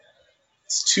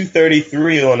It's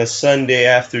 2:33 on a Sunday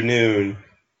afternoon.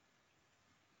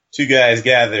 Two guys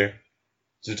gather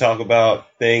to talk about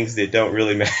things that don't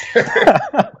really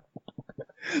matter.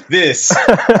 This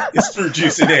is Fruit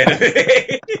Juice and Anime.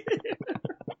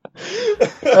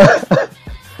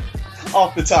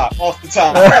 Off the top.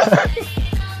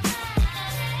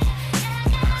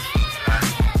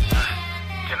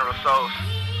 General Souls,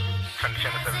 turn the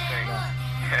channel 17.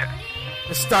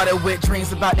 It started with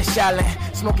dreams about the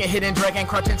Shaolin, smoking hidden dragon,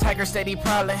 crouching tiger, steady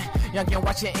prowling. Young and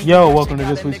watching. Yo, welcome to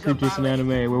this week's Fruit Juice and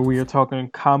Anime, where we are talking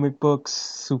comic books,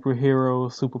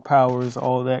 superheroes, superpowers,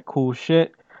 all that cool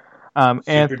shit. I'm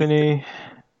Anthony,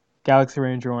 Galaxy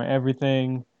Ranger on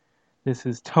everything. This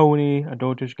is Tony,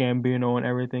 Adultish Gambino on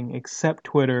everything except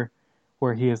Twitter,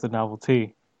 where he is the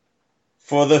novelty.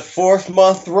 For the fourth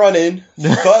month running,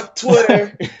 fuck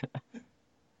Twitter.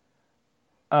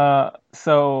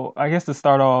 So I guess to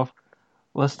start off,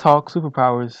 let's talk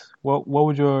superpowers. What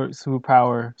would your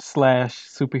superpower /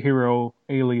 superhero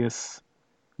alias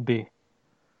be?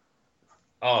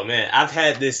 Oh man, I've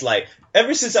had this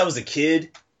ever since I was a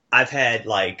kid. I've had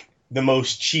the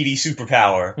most cheaty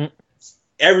superpower.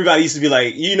 Everybody used to be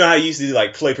like, you know how you used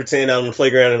to play pretend out on the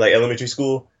playground in elementary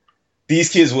school? These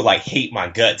kids would hate my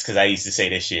guts because I used to say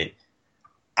this shit.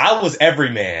 I was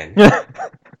everyman.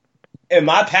 And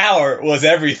my power was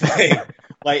everything.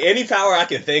 Any power I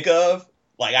could think of,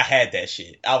 I had that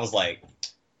shit. I was like,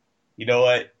 you know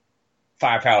what?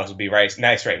 Fire powers would be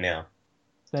nice right now.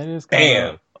 That is kind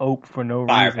of OP for no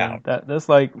reason. That's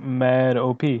mad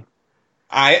OP.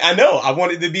 I know. I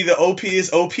wanted to be the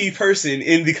OPest OP person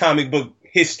in the comic book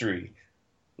history.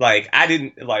 I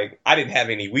didn't have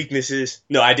any weaknesses.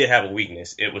 No, I did have a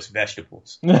weakness. It was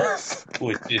vegetables.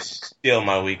 Was just still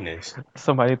my weakness.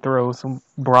 Somebody throws some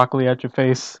broccoli at your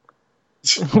face,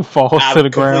 falls to the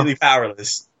ground. I'm completely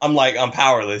powerless. I'm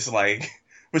powerless.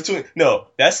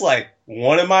 That's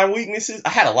one of my weaknesses. I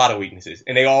had a lot of weaknesses,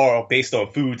 and they all are based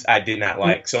on foods I did not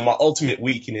like. So my ultimate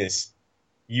weakness,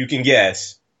 you can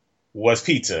guess, was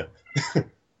pizza.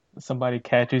 Somebody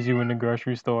catches you in the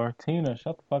grocery store. Tina,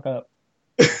 shut the fuck up.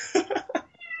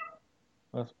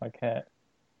 That's my cat.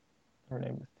 Her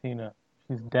name is Tina.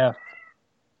 She's deaf,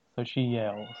 so she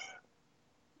yells.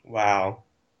 Wow.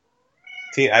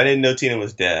 I didn't know Tina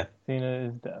was deaf. Tina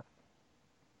is deaf.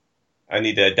 I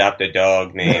need to adopt a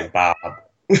dog named Bob.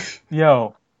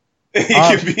 Yo.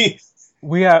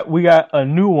 We got a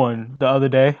new one the other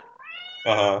day.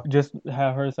 Uh-huh. Just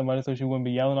have her somebody so she wouldn't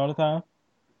be yelling all the time.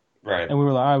 Right. And we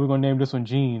were like, all right, we're going to name this one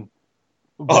Jean.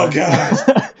 Oh,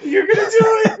 God. You're going to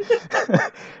do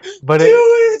it. But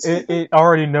it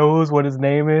already knows what his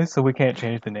name is, so we can't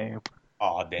change the name.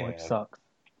 Oh, damn. Which sucks.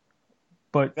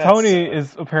 But Tony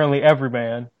is apparently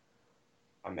everyman.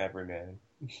 I'm everyman.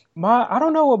 I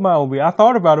don't know what mine will be. I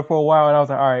thought about it for a while, and I was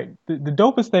like, all right, the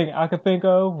dopest thing I could think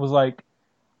of was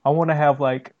I want to have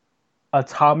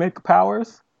atomic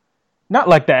powers. Not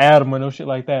like the atom or no shit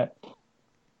like that.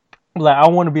 I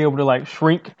want to be able to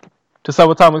shrink to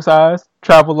subatomic size,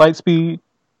 travel light speed,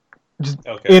 just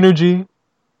energy,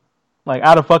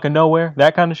 out of fucking nowhere,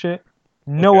 that kind of shit.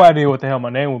 No idea what the hell my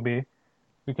name would be,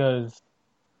 because...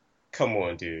 Come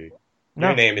on, dude.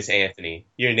 Your name is Anthony.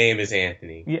 Your name is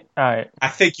Anthony. Yeah, alright. I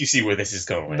think you see where this is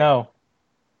going. No.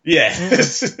 Yeah.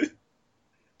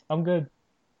 I'm good.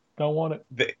 Don't want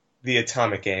it. The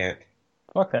atomic ant.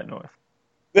 Fuck that noise.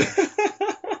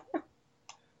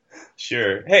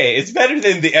 Sure. Hey, it's better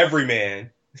than the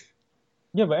everyman.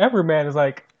 Yeah, but everyman is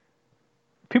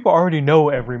people already know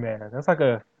everyman. That's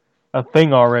a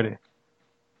thing already.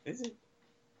 Is it?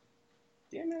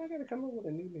 Damn man, I gotta come up with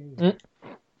a new name.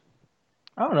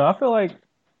 I don't know. I feel like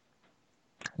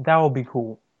that would be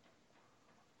cool.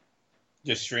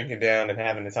 Just shrinking down and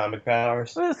having atomic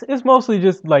powers? It's mostly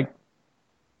just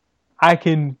I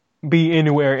can be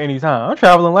anywhere anytime. I'm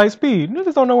traveling light speed. You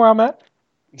just don't know where I'm at.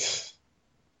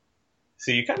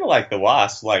 So you're kind of like the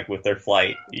Wasp, with their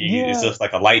flight. It's just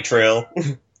a light trail.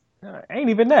 Ain't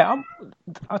even that.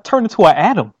 I turned into an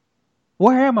atom.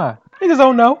 Where am I? Niggas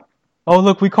don't know. Oh,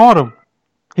 look, we caught him.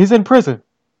 He's in prison.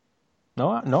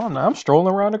 No, I'm not. I'm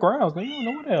strolling around the grounds. You don't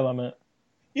know where the hell I'm at.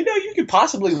 You could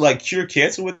possibly cure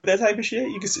cancer with that type of shit.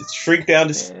 You could shrink down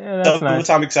to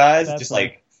subatomic size, that's just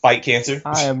nice. Fight cancer.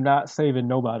 I am not saving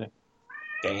nobody.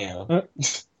 Damn.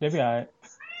 They be alright.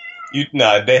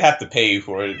 They have to pay you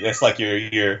for it. That's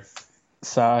your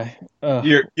sigh.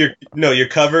 Your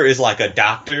cover is like a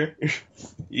doctor.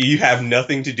 You have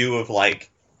nothing to do with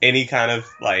any kind of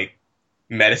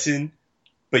medicine,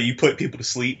 but you put people to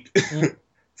sleep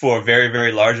for a very,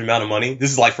 very large amount of money.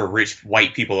 This is for rich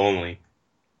white people only.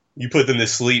 You put them to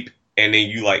sleep, and then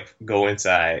you go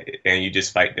inside and you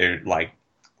just fight their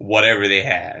whatever they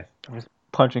have. Just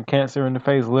punching cancer in the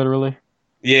face, literally.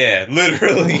 Yeah,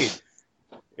 literally.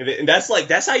 And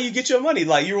that's how you get your money.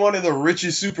 Like, you're one of the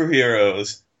richest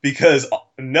superheroes because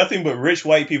nothing but rich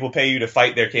white people pay you to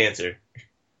fight their cancer.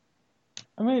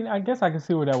 I mean, I guess I can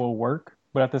see where that would work,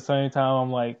 but at the same time,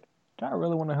 I'm like, do I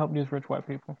really want to help these rich white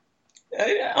people?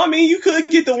 I mean, you could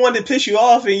get the one to piss you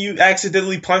off and you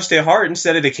accidentally punch their heart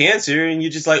instead of the cancer, and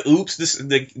you're just like, oops,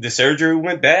 the surgery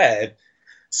went bad.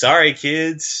 Sorry,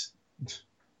 kids.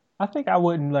 I think I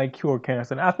wouldn't like cure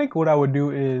cancer. I think what I would do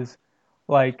is,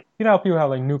 like, you know how people have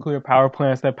like nuclear power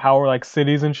plants that power like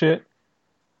cities and shit?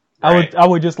 Right. I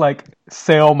would just like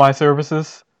sell my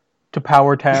services to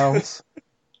power towns.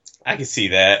 I can see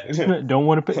that. Don't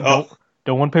want to pay,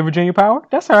 don't want to pay Virginia Power?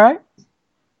 That's all right.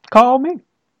 Call me.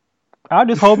 I'll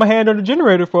just hold my hand on the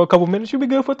generator for a couple minutes. You'll be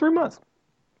good for 3 months.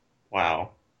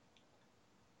 Wow.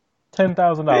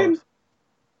 $10,000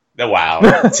 Wow.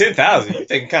 10,000. You're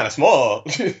thinking kind of small.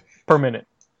 per minute.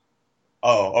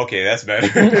 Oh, okay, that's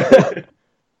better.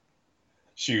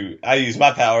 Shoot, I use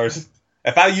my powers.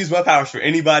 If I use my powers for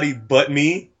anybody but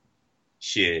me,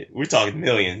 shit, we're talking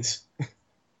millions.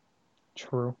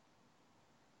 True.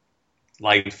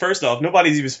 Like, first off,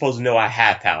 nobody's even supposed to know I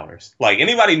have powers. Like,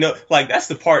 anybody know? Like, that's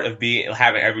the part of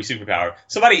having every superpower.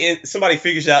 Somebody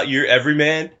figures out you're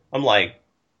everyman. I'm like,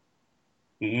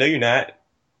 no, you're not.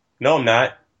 No, I'm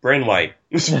not. Brain white.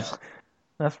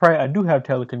 That's right. I do have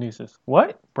telekinesis.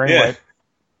 What? Brain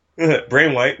white.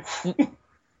 Brain white.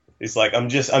 It's like I'm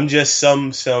just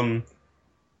some.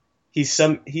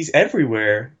 He's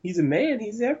everywhere. He's a man.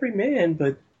 He's every man.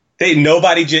 But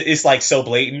nobody just. It's like so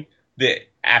blatant that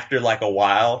after like a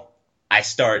while, I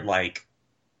start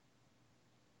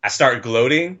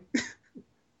gloating.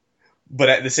 But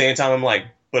at the same time, I'm like,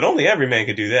 but only every man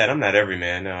could do that. I'm not every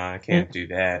man. No, I can't do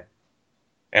that.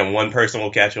 And one person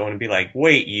will catch on and be like,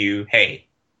 wait, hey,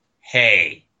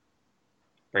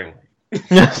 brain white.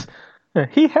 Yes.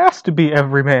 He has to be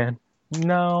every man.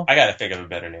 No. I gotta think of a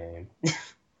better name.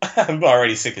 I'm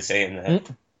already sick of saying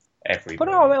that. Every But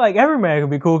man. no, like every man could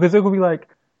be cool because it could be like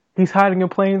he's hiding in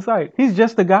plain sight. He's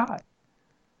just a guy.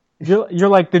 You're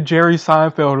like the Jerry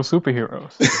Seinfeld of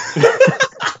superheroes.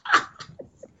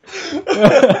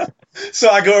 So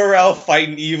I go around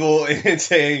fighting evil and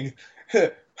saying,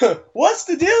 what's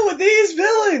the deal with these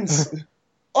villains?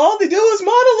 All they do is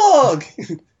monologue.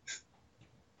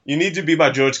 You need to be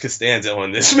my George Costanza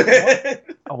on this, man.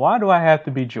 Why do I have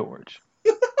to be George?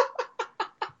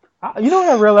 You know what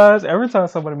I realized? Every time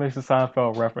somebody makes a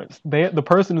Seinfeld reference, the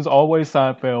person is always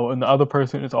Seinfeld and the other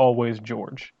person is always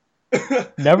George.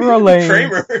 Never Elaine,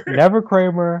 Kramer. Never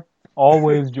Kramer,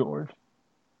 always George.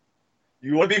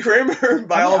 You want to be Kramer?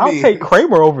 By all I'll means. take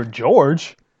Kramer over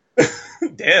George.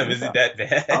 Damn, is it that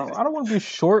bad? I don't want to be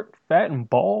short, fat, and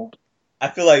bald. I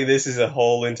feel like this is a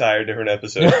whole entire different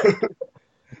episode.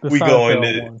 We Seinfeld go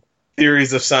into one.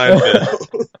 theories of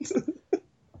Seinfeld.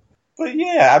 But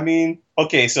yeah, I mean,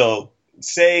 okay, so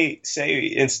say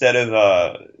instead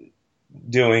of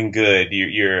doing good,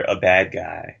 you're a bad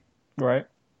guy. Right.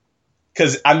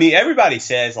 Because, I mean, everybody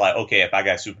says, like, okay, if I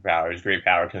got superpowers, great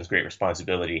power comes great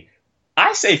responsibility.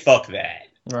 I say fuck that.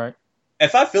 Right.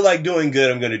 If I feel like doing good,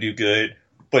 I'm going to do good.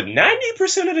 But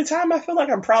 90% of the time, I feel like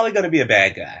I'm probably going to be a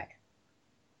bad guy.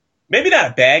 Maybe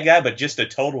not a bad guy, but just a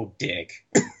total dick.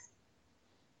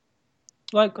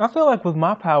 Like, I feel like with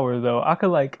my power, though, I could,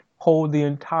 like, hold the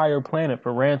entire planet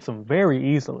for ransom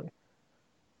very easily.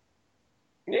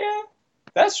 Yeah,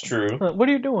 that's true. What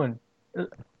are you doing?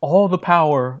 All the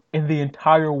power in the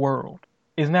entire world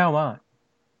is now mine.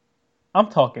 I'm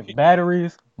talking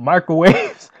batteries,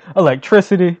 microwaves,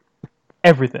 electricity,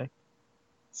 everything.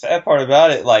 Sad part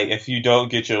about it, like, if you don't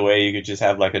get your way, you could just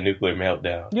have, like, a nuclear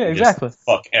meltdown. Yeah, exactly. Just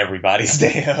fuck everybody's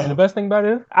day up. And the best thing about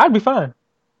it is, I'd be fine.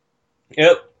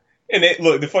 Yep. And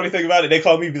look, the funny thing about it, they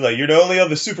call me, be like, you're the only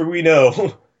other super we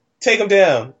know. Take him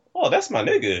down. Oh, that's my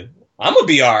nigga. I'm gonna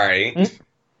be alright.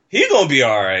 He gonna be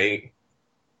alright.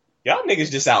 Y'all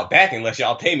niggas just out back unless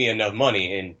y'all pay me enough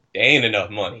money, and there ain't enough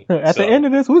money. At the end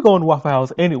of this, we're going to Waffle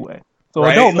House anyway. So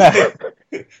right? It don't matter.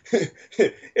 At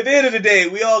the end of the day,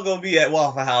 we all gonna be at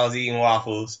Waffle House eating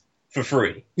waffles for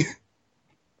free.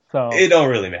 So it don't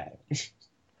really matter.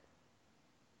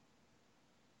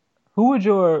 Who would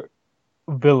your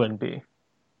villain be?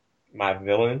 My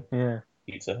villain? Yeah.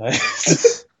 Pizza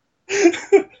Hut.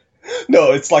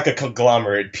 No, it's like a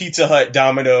conglomerate. Pizza Hut,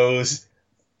 Domino's,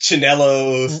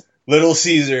 Chanelo's, Little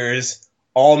Caesars,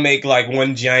 all make like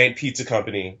one giant pizza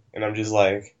company. And I'm just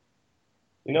like,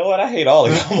 you know what? I hate all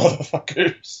of y'all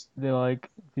motherfuckers. They like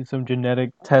do some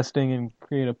genetic testing and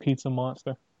create a pizza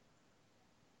monster.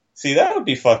 See, that would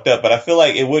be fucked up, but I feel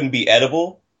like it wouldn't be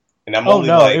edible. and I'm Oh only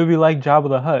no, it like, would be like Jabba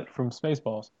the Hutt from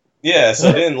Spaceballs. yeah.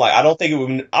 So then, like, I don't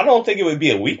think it would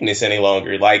be a weakness any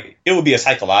longer. Like, it would be a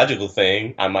psychological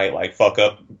thing. I might like fuck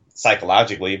up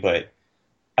psychologically, but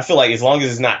I feel like as long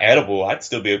as it's not edible, I'd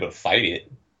still be able to fight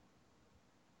it.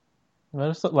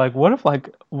 Like, what if like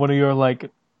one of your like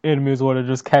enemies were to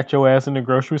just catch your ass in the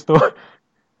grocery store,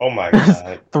 Oh my just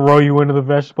god. throw you into the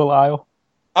vegetable aisle,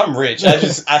 I'm rich. I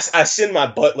send my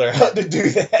butler out to do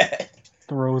that.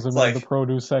 throws him It's into the like,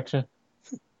 produce section.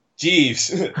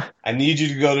 Jeeves, I need you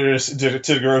to go to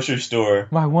the grocery store.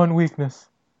 My one weakness,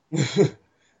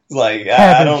 Like,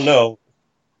 I don't cabbage. know.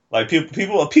 Like,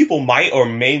 people might or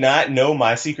may not know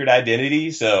my secret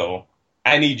identity, so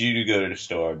I need you to go to the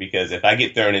store because if I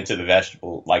get thrown into the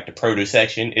vegetable, like the produce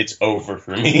section, it's over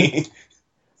for me.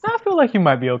 I feel like you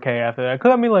might be okay after that.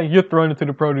 Cause I mean, like you're thrown into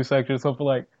the produce section, so for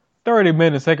like 30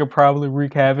 minutes, they could probably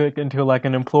wreak havoc until like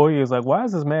an employee is like, "Why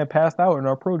is this man passed out in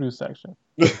our produce section?"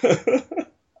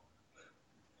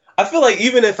 I feel like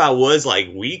even if I was like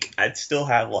weak, I'd still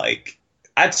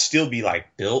be like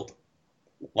built,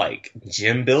 like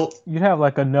gym built. You'd have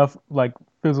like enough like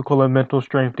physical and mental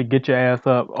strength to get your ass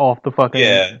up off the Yeah,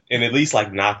 fucking and at least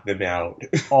like knock them out.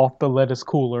 off the lettuce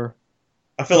cooler,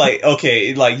 I feel like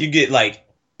okay, like you get like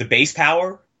the base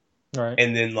power, right?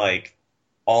 and then like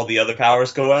all the other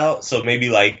powers go out. So maybe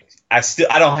like I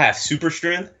don't have super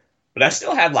strength, but I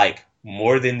still have like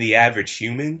more than the average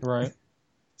human. Right.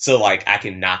 So like I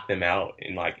can knock them out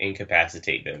and like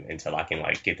incapacitate them until I can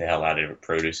like get the hell out of the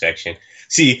produce section.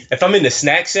 See, if I'm in the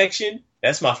snack section,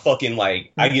 that's my fucking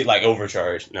like I get like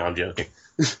overcharged. No, I'm joking.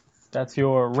 That's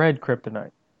your red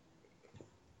kryptonite.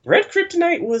 Red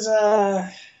Kryptonite was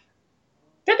that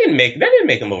didn't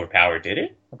make him overpowered, did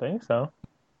it? I think so.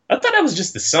 I thought that was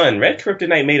just the sun. Red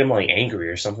Kryptonite made him like angry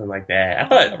or something like that. I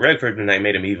thought Red Kryptonite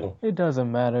made him evil. It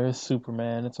doesn't matter. It's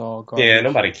Superman. It's all garbage. Yeah,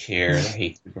 nobody cares. I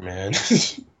hate Superman.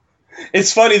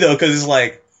 It's funny though because it's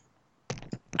like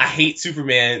I hate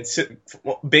Superman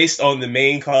based on the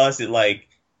main cause that like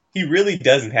he really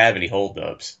doesn't have any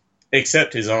holdups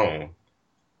except his own.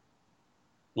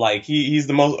 Like he's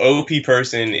the most OP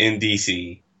person in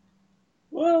DC.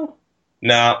 Well,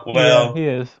 nah. Well, Yeah, he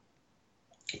is.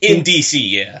 in DC,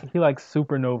 yeah. He like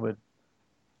supernova.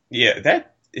 Yeah,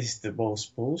 that is the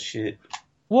most bullshit.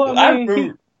 Well, I I mean,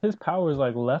 remember, his power is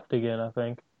like left again. I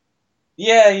think.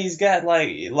 yeah, he's got like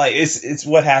it's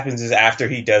what happens is after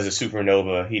he does a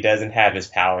supernova, he doesn't have his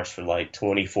powers for like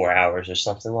 24 hours or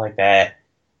something like that,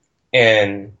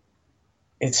 and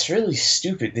it's really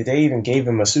stupid that they even gave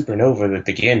him a supernova to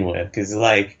begin with, because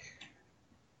like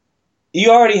you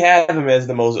already have him as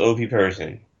the most OP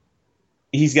person.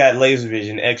 He's got laser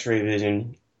vision, X-ray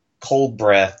vision, cold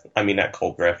breath. I mean, not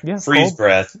cold breath, Yeah, freeze cold.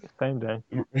 breath. Same day.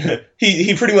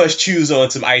 He pretty much chews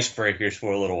on some icebreakers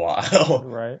for a little while.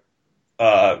 Right.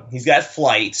 He's got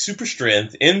flight, super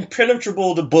strength,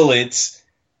 impenetrable to bullets.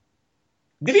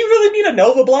 Did he really need a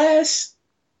Nova Blast?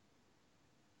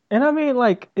 And I mean,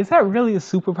 like, is that really a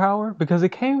superpower? Because it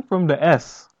came from the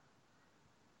S.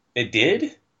 It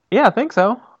did? Yeah, I think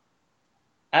so.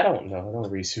 I don't know. I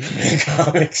don't read Superman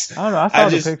comics. I don't know. I saw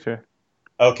the picture.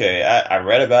 Okay, I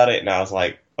read about it and I was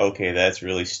like, okay, that's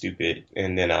really stupid.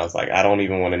 And then I was like, I don't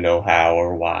even want to know how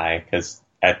or why because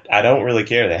I don't really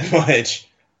care that much.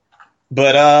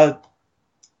 But I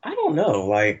don't know.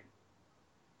 Like,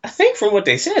 I think from what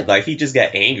they said, like he just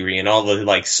got angry and all the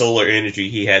like solar energy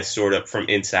he had stored up from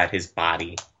inside his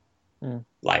body,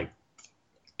 like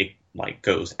it like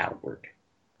goes outward.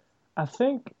 I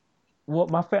think. Well,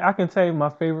 I can say my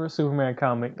favorite Superman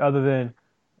comic, other than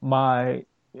my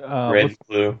Red and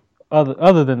blue.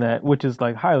 Other than that, which is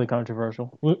like highly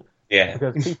controversial. Yeah,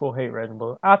 because people hate Red and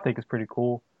Blue. I think it's pretty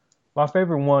cool. My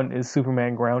favorite one is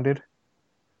Superman Grounded,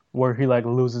 where he like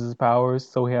loses his powers,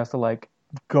 so he has to like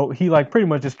go. He like pretty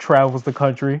much just travels the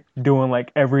country doing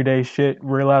like everyday shit,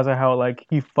 realizing how like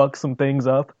he fucks some things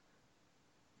up.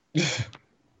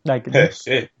 Like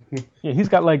shit. Yeah, he's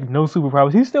got like no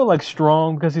superpowers. He's still like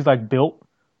strong because he's like built,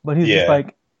 but he's just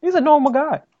like he's a normal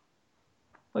guy.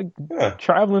 Like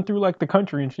traveling through like the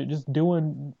country and shit, just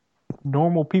doing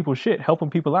normal people shit, helping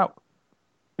people out.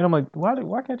 And I'm like,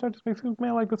 why can't y'all just make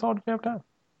Superman like this all the damn time?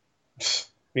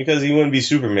 Because he wouldn't be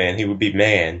Superman, he would be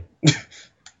man.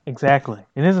 Exactly.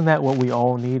 And isn't that what we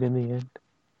all need in the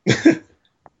end?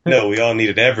 No, we all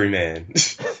needed every man.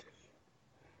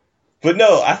 But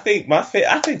no, I think I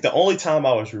think the only time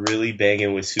I was really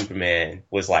banging with Superman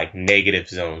was like Negative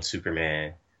Zone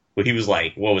Superman, where he was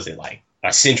like, what was it, like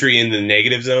a century in the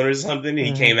negative zone or something? And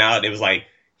he came out and it was like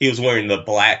he was wearing the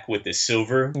black with the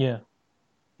silver. Yeah,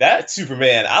 that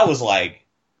Superman, I was like,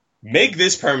 make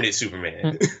this permanent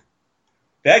Superman.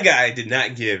 That guy did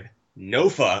not give no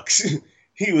fucks.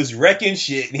 He was wrecking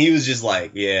shit, and he was just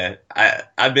like, yeah,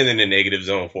 I've been in the negative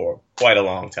zone for quite a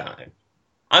long time.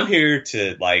 I'm here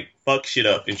to, like, fuck shit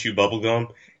up and chew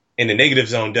bubblegum, and the negative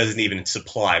zone doesn't even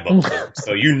supply bubblegum.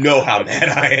 So you know how mad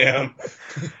I am.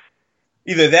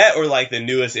 Either that or, like, the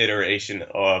newest iteration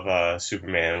of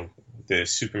Superman. The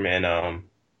Superman,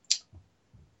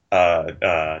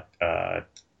 not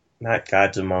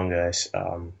Gods Among Us,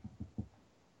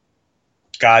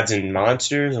 Gods and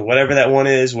Monsters, or whatever that one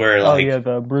is, where, like... Oh, yeah,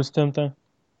 the Bruce Timm thing?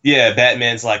 Yeah,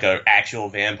 Batman's like an actual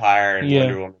vampire, and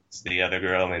Wonder Woman's the other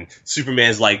girl, and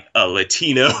Superman's like a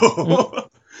Latino.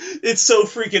 It's so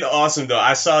freaking awesome, though.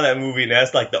 I saw that movie, and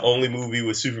that's like the only movie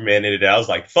with Superman in it. I was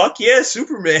like, fuck yeah,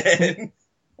 Superman!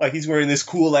 Like, he's wearing this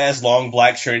cool-ass long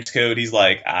black trench coat. He's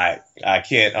like, I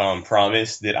can't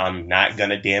promise that I'm not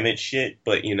gonna damage shit,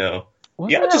 but, you know, I'm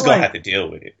just gonna have to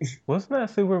deal with it. Wasn't that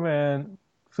Superman,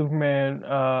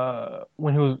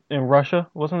 when he was in Russia?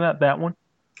 Wasn't that one?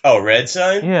 Oh, Red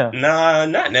Sun? Yeah. Nah,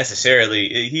 not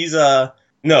necessarily. He's,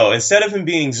 no, instead of him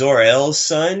being Zor-El's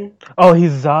son... Oh,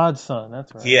 he's Zod's son,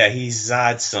 that's right. Yeah, he's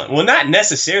Zod's son. Well, not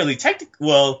necessarily.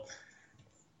 Well,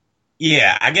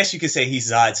 yeah, I guess you could say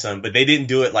he's Zod's son, but they didn't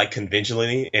do it, like,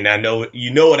 conventionally, and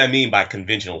you know what I mean by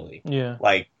conventionally. Yeah.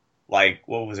 Like,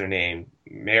 what was her name?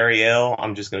 Marielle?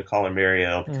 I'm just gonna call her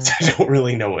Marielle, because I don't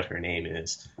really know what her name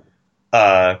is.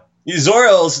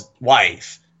 Zor-El's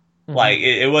wife. Like,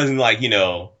 it wasn't like, you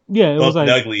know, yeah, it was like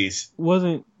Douglas.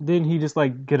 Didn't he just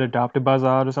like get adopted by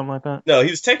Zod or something like that? No,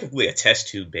 he was technically a test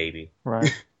tube baby.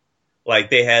 Right. Like,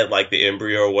 they had like the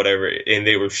embryo or whatever, and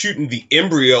they were shooting the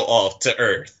embryo off to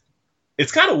Earth.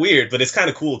 It's kind of weird, but it's kind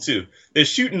of cool too. They're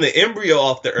shooting the embryo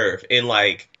off to Earth, and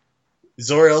like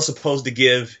Zor-El's supposed to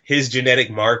give his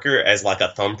genetic marker as like a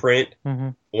thumbprint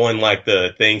on like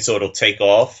the thing so it'll take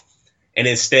off. And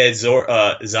instead,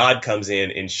 Zod comes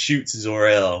in and shoots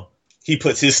Zor-El. He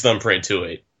puts his thumbprint to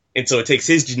it. And so it takes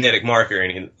his genetic marker,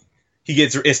 and he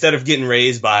gets, instead of getting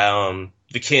raised by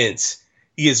the Kents,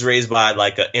 he gets raised by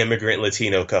like an immigrant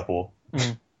Latino couple.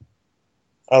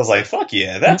 I was like, fuck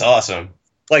yeah, that's awesome.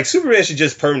 Like, Superman should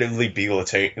just permanently be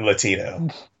Latino.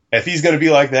 If he's going to be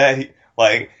like that,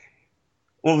 like,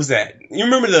 what was that? You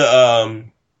remember the,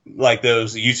 like,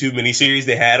 those YouTube miniseries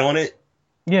they had on it?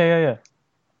 Yeah.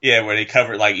 Yeah, where they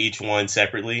covered, like, each one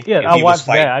separately. Yeah, I watched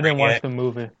that. I didn't watch the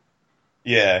movie.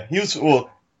 Yeah,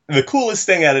 the coolest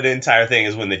thing out of the entire thing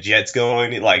is when the jet's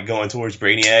going towards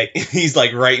Brainiac. He's,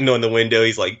 like, writing on the window.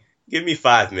 He's like, give me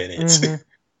 5 minutes.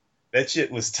 That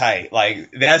shit was tight.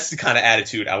 Like, that's the kind of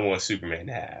attitude I want Superman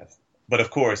to have. But, of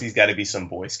course, he's got to be some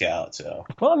Boy Scout, so.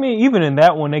 Well, I mean, even in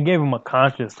that one, they gave him a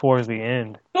conscience towards the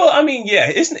end. Well, I mean,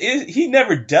 yeah, he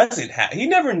never doesn't have...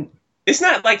 It's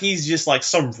not like he's just, like,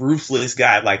 some ruthless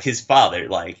guy like his father.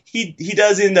 Like, he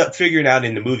does end up figuring out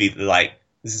in the movie that, like,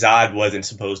 Zod wasn't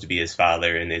supposed to be his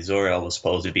father, and that Zor-El was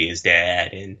supposed to be his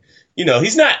dad, and, you know,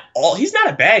 he's not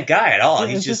a bad guy at all.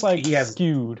 He's just like,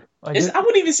 skewed. Like, I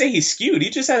wouldn't even say he's skewed.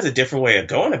 He just has a different way of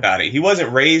going about it. He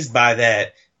wasn't raised by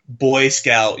that Boy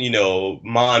Scout, you know,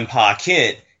 Ma and Pa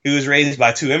Kent. He was raised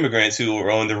by two immigrants who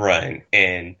were on the run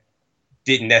and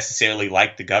didn't necessarily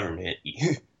like the government.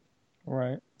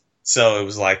 Right. So it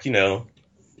was like, you know,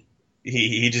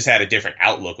 he just had a different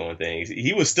outlook on things.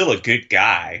 He was still a good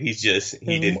guy. His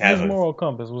moral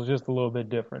compass was just a little bit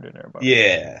different than everybody.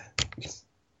 Yeah.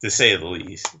 To say the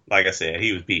least. Like I said,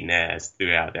 he was beating ass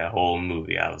throughout that whole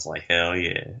movie. I was like, hell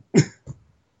yeah.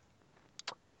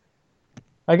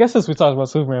 I guess since we talked about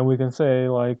Superman, we can say,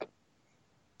 like,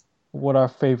 what our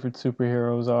favorite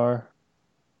superheroes are.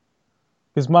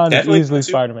 Because mine is easily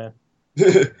Spider-Man.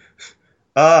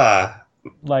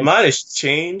 Like, mine has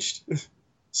changed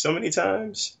so many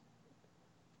times.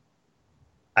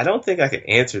 I don't think I can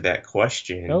answer that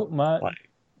question. Nope,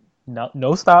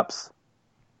 no stops.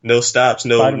 No stops,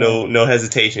 no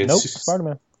hesitations. Nope,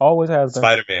 Spider-Man. Always has been.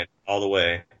 Spider-Man, all the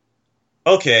way.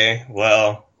 Okay,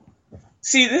 well,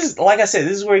 see, this is, like I said,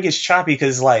 this is where it gets choppy,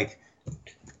 because, like,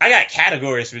 I got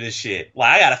categories for this shit.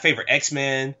 Like, I got a favorite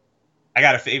X-Men. I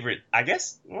got a favorite, I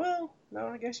guess, well, no,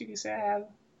 I guess you could say I have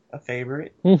a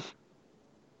favorite.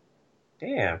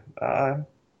 Damn.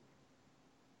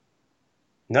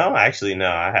 No, actually, no,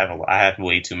 I have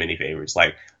way too many favorites.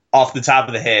 Like, off the top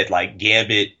of the head, like,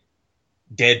 Gambit,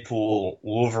 Deadpool,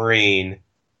 Wolverine,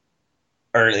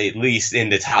 or at least in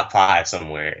the top 5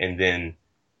 somewhere. And then,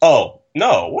 oh,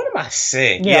 no, what am I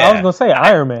saying? Yeah, I was going to say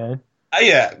Iron Man.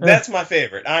 Yeah, that's my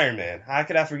favorite, Iron Man. How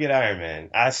could I forget Iron Man?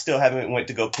 I still haven't went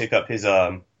to go pick up his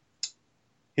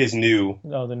new...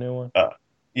 Oh, the new one?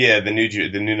 Yeah, the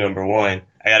new number 1.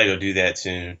 I gotta go do that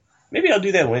soon. Maybe I'll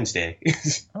do that Wednesday. I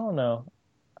don't know.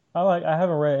 I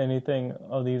haven't read anything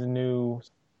of these new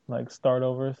like start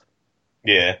overs.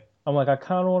 Yeah. I'm like, I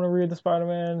kind of want to read the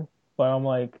Spider-Man, but I'm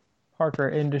like, Parker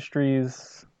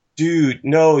Industries. Dude,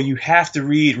 no, you have to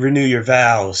read Renew Your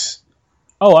Vows.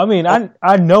 Oh, I mean, Oh,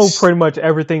 I know pretty much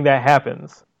everything that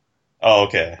happens, oh,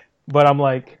 okay. but I'm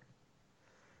like,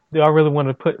 do I really want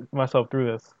to put myself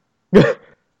through this?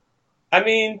 I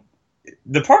mean,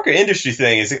 the Parker Industry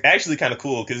thing is actually kind of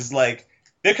cool because it's like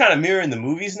they're kind of mirroring the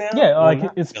movies now. Yeah, Well, like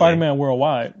not it's really. Spider-Man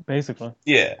worldwide, basically.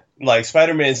 Yeah, like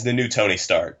Spider-Man's the new Tony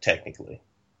Stark, technically.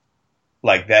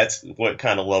 Like that's what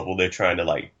kind of level they're trying to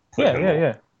like put Yeah, him yeah, on,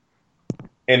 yeah.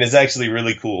 and it's actually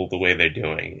really cool the way they're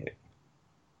doing it.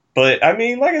 But I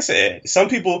mean, like I said, some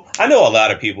people I know a lot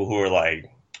of people who are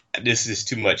like, "This is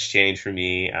too much change for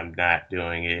me. I'm not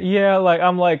doing it." Yeah, like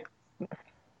I'm like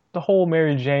the whole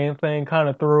Mary Jane thing kind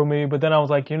of threw me, but then I was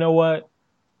like, you know what?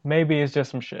 Maybe it's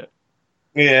just some shit.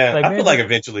 Yeah, Like I feel like maybe,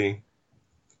 eventually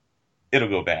it'll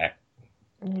go back.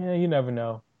 yeah, you never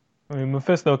know. I mean,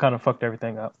 Mephisto kind of fucked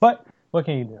everything up, but what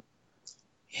can you do?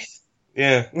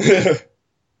 Yeah,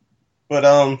 but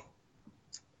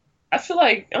I feel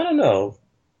like I don't know.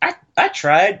 I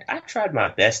tried my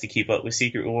best to keep up with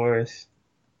Secret Wars,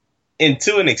 and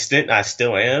to an extent, I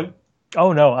still am.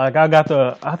 Oh no, like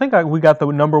I think we got the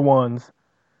number ones,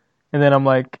 and then I'm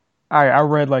like, all right, I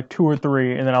read like two or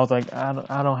three, and then I was like, I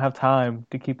don't have time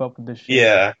to keep up with this shit.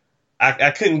 Yeah,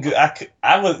 I couldn't go.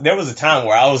 I was there was a time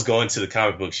where I was going to the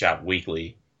comic book shop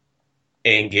weekly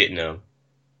and getting them,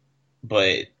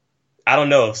 but I don't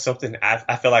know something.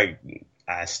 I feel like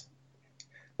I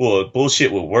well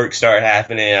bullshit with work started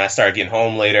happening. I started getting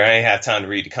home later. I didn't have time to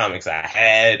read the comics I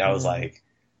had. I was Mm. like.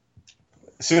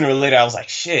 Sooner or later, I was like,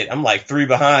 shit, I'm like 3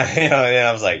 behind. And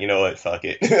I was like, you know what, fuck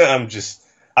it.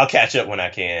 I'll catch up when I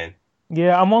can.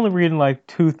 Yeah, I'm only reading like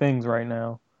two things right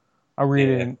now. I'm Yeah.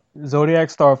 reading Zodiac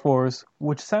Star Force,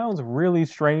 which sounds really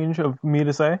strange of me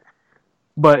to say,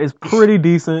 but it's pretty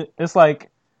decent. It's like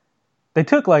they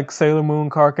took like Sailor Moon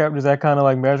car captors, that kind of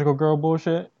like magical girl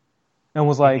bullshit, and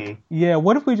was like, Hmm. yeah,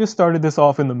 what if we just started this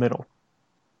off in the middle?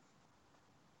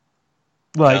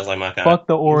 Sounds Like, like my kind fuck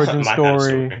the of origin my kind of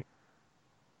story story.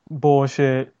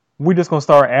 bullshit. We just gonna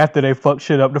start after they fuck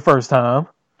shit up the first time,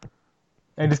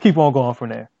 and just keep on going from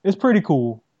there. It's pretty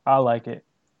cool. I like it.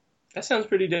 That sounds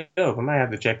pretty dope. I might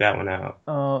have to check that one out.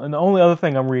 And the only other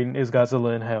thing I'm reading is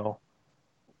Godzilla in Hell,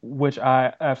 which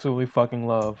I absolutely fucking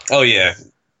love. Oh yeah,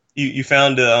 you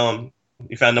found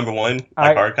number one like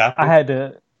I hard I copy. had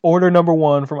to order number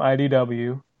one from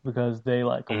IDW because they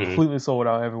like Hmm. completely sold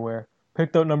out everywhere.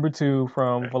 Picked up number two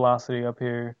from Velocity up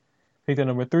here. Picked up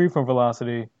number three from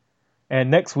Velocity. And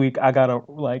next week I gotta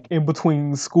like in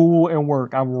between school and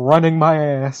work, I'm running my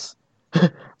ass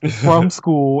from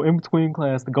school in between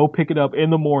class to go pick it up in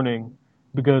the morning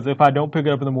because if I don't pick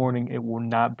it up in the morning, it will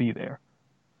not be there.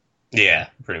 Yeah,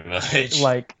 pretty much.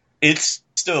 Like It's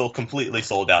still completely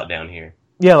sold out down here.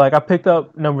 yeah, like I picked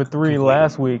up number three Completely.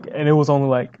 last week and it was only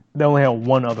like they only had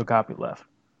one other copy left.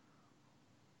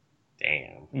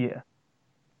 Damn. Yeah.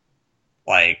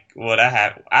 Like what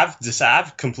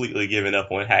I've completely given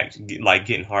up on like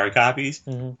getting hard copies.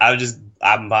 Hmm.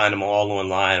 I'm buying them all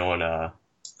online on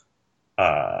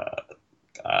uh,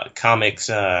 comics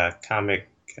comic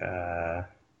that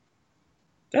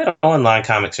online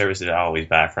comic service that I always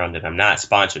buy from that I'm not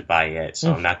sponsored by yet,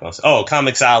 so I'm not gonna say. Oh,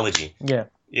 Comixology. Yeah.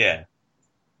 Yeah,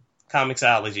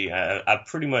 Comixology.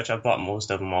 I bought most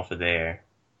of them off of there.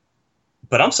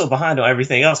 But I'm so behind on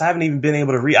everything else. I haven't even been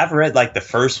able to read. I've read like the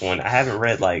first one. I haven't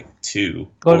read like two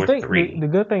Well, or the three.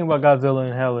 good thing about Godzilla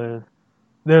in Hell is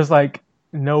there's like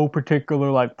no particular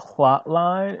like plot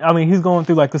line. I mean, he's going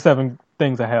through like the seven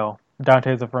things of hell,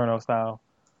 Dante's Inferno style.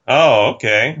 Oh,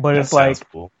 okay. But That it's like sounds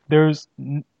cool. there's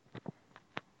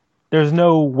there's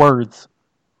no words.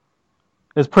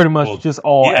 It's pretty much Well, just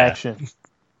all yeah. action.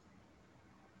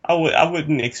 I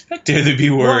wouldn't expect there to be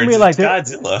Well, I words. mean, like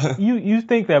It's Godzilla. you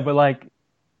think that, but like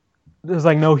there's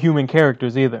like no human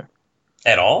characters either.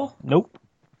 At all? Nope.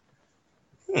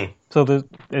 Hmm. So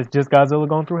it's just Godzilla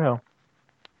going through hell.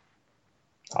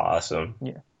 Awesome.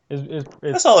 Yeah. It's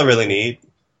That's all I really need.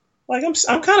 Like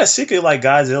I'm kind of sick of like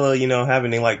Godzilla,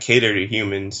 having to like cater to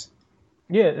humans.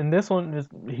 yeah, and this one is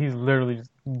he's literally just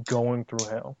going through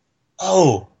hell.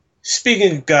 Oh,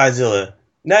 speaking of Godzilla,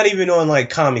 not even on like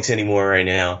comics anymore right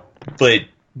now. But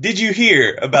did you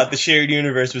hear about the shared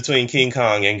universe between King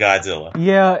Kong and Godzilla?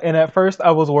 Yeah, and at first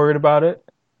I was worried about it.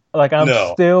 Like I'm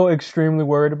No, still extremely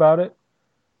worried about it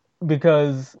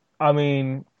because I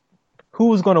mean, who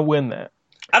was going to win that?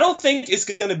 I don't think it's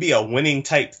gonna be a winning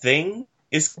type thing.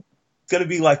 It's gonna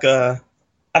be like a.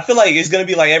 I feel like it's gonna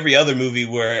be like every other movie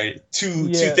where two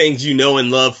Yeah, things you know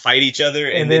and love fight each other,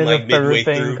 and and then then the like midway third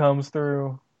thing through, comes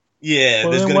through. Yeah,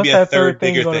 Well, there's then going to what's be a that third third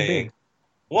thing bigger gonna thing. be?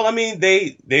 Well, I mean,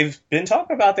 they've been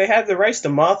talking about they have the rights to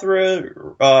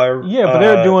Mothra, Yeah, but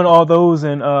they're doing all those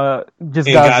in just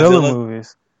in Godzilla Godzilla.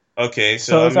 movies. Okay,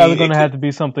 so So I it's either mean, gonna have to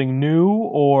be something new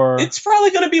or it's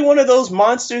probably going to be one of those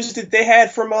monsters that they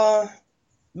had from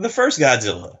the first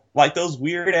Godzilla, like those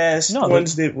weird ass no.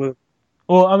 ones that were.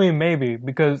 Well, I mean maybe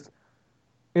because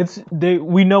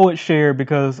we know it's shared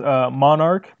because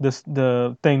Monarch,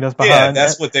 the thing that's Yeah, behind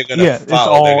that's that. what they're going to Yeah, it's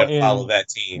follow. They're all going to follow in. that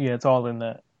team. Yeah, it's all in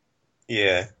that.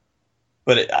 Yeah,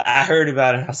 but I heard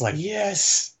about it. And I was like,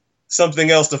 yes, something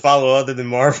else to follow other than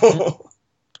Marvel.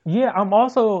 Yeah, I'm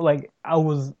also like I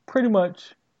was pretty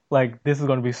much like this is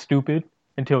gonna be stupid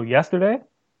until yesterday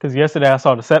because yesterday I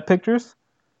saw the set pictures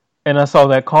and I saw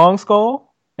that Kong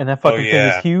skull and that Oh fucking thing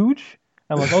is yeah. huge.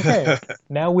 I'm like, okay,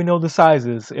 now we know the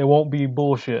sizes. It won't be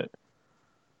bullshit.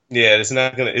 Yeah, it's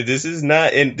not gonna. This is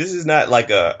not, and this is not like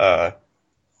a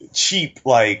cheap,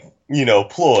 like,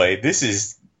 ploy. This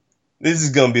is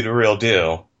gonna be the real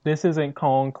deal. This isn't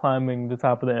Kong climbing the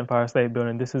top of the Empire State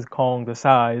Building. This is Kong the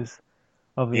size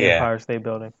of the Yeah, Empire State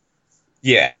Building.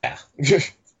 yeah.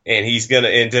 And he's gonna,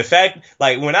 and the fact,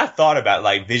 like, when I thought about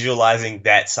like visualizing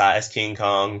that size King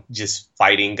Kong just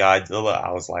fighting Godzilla,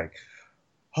 I was like,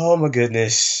 oh my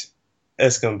goodness,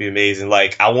 that's gonna be amazing.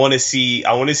 Like, I want to see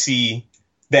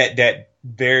that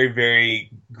very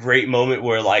very great moment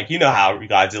where, like, you know how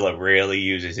Godzilla rarely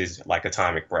uses his like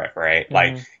atomic breath, right?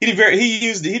 Like Hmm. he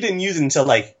didn't use it until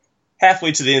like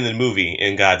halfway to the end of the movie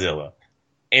in Godzilla,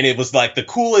 and it was like the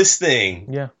coolest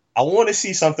thing. Yeah. I want to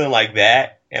see something like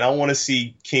that, and I want to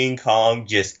see King Kong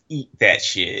just eat that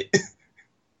shit,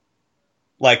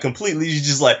 like completely. You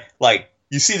just like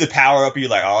you see the power up, and you're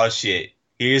like, oh shit,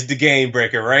 here's the game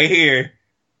breaker right here,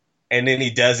 and then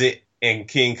he does it, and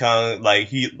King Kong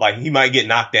he might get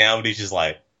knocked down, but he's just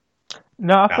like,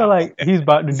 No, I feel nah, like he's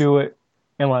about to do it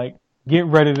and like get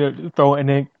ready to throw it, and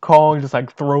then Kong just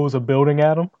like throws a building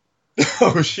at him.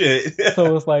 oh shit,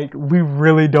 So it's like we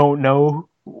really don't know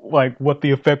like what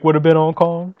the effect would have been on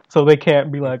Kong. So they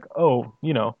can't be like, oh,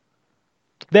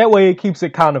 that way it keeps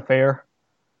it kind of fair.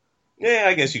 yeah,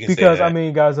 I guess you can say Because I that.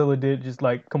 mean, Godzilla did just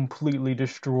like completely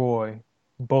destroy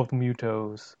both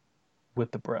Mutos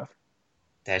with the breath.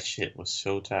 That shit was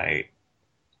so tight.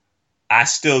 I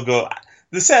still go.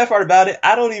 The sad part about it,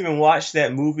 I don't even watch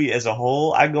that movie as a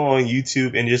whole. I go on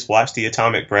YouTube and just watch the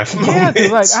atomic breath Yeah,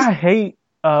 because like moments. I hate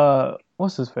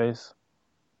what's his face,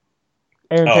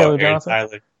 Aaron Oh, Taylor Aaron Johnson.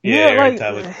 Tyler. Yeah, Yeah, Aaron like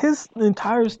Tyler. his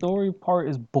entire story part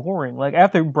is boring. Like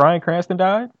after Bryan Cranston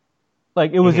died,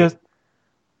 like it was Hmm. just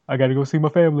I got to go see my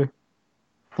family.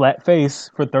 Flat face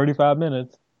for 35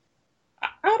 minutes.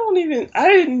 I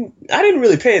didn't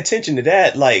really pay attention to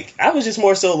that. Like, I was just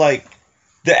more so like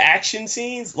the action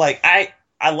scenes. Like,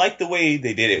 I like the way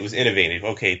they did it. It was innovative.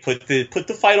 Okay, put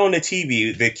the fight on the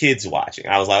TV, the kids watching.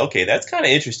 I was like, okay, that's kind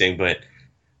of interesting. But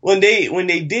when they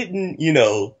didn't,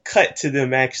 cut to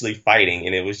them actually fighting,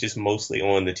 and it was just mostly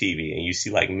on the TV, and you see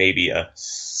like maybe a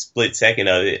split second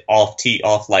of it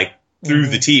off like through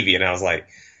the Hmm. TV, and I was like,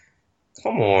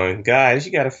 come on, guys,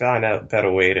 you got to find out a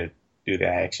better way to do the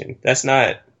action. That's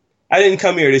not. I didn't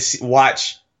come here to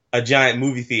watch a giant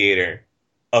movie theater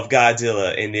of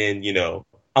Godzilla, and then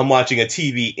I'm watching a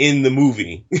TV in the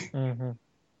movie. Hmm.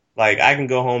 Like, I can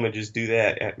go home and just do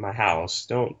that at my house.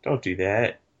 Don't do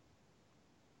that.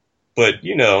 But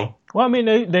Well, I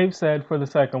mean, they've said for the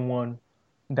second one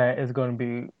that it's going to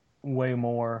be way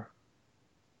more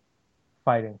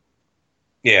fighting.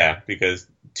 yeah, because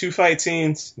two fight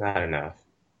scenes not enough.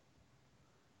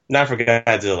 Not for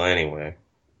Godzilla anyway.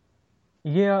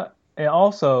 Yeah, and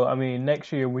also, I mean,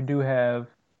 next year we do have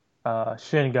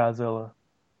Shin Godzilla,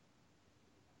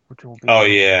 which will Oh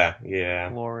be yeah, yeah.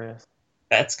 glorious.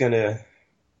 That's gonna.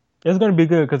 It's going to be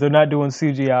good because they're not doing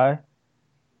CGI.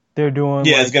 They're doing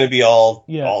Yeah, it's like gonna be all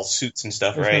yeah, all suits and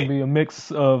stuff, it's going to right? be a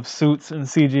mix of suits and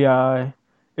CGI.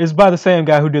 It's by the same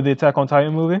guy who did the Attack on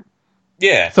Titan movie,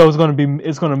 Yeah, so it's going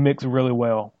to mix really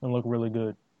well and look really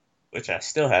good. which I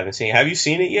still haven't seen. Have you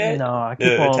seen it yet? No, I keep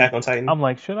The on. Attack on Titan. I'm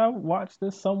like, should I watch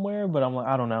this somewhere? But I'm like,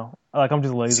 I don't know. Like, I'm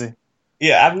just lazy.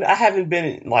 Yeah, I haven't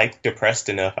been like depressed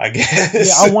enough, I Yeah,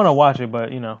 guess, I want to watch it,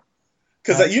 but I,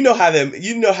 because you know how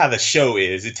the show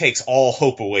is. It takes all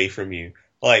hope away from you.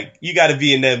 Like, you got to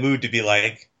be in that mood to be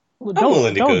like, well, I'm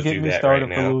willing to don't go get through me that right started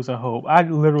for now, losing hope. I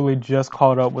literally just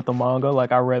caught up with the manga.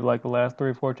 Like, I read like the last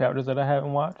 3 or 4 chapters that I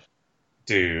haven't watched.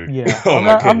 dude. Yeah, Oh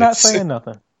my I'm not goodness. saying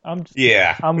nothing.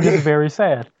 Yeah, I'm just very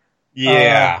sad.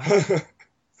 yeah.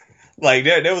 Like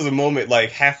there was a moment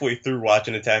like halfway through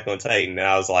watching Attack on Titan, and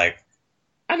I was like,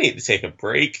 I need to take a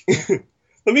break.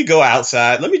 Let me go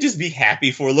outside. Let me just be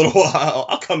happy for a little while.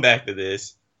 I'll come back to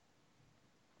this.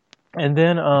 And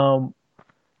then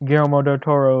Guillermo del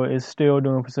Toro is still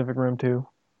doing Pacific Rim 2.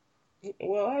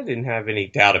 Well, I didn't have any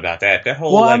doubt about that. That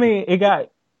whole Well, I like, mean, it got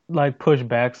like pushed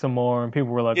back some more, and people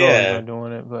were like, "Oh, he's yeah. not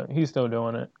doing it," but he's still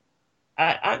doing it.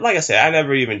 I like I said, I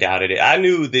never even doubted it. I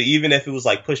knew that even if it was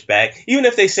like pushed back, even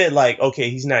if they said like,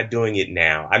 okay, he's not doing it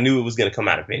now, I knew it was going to come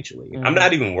out eventually. Mm-hmm. I'm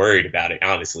not even worried about it,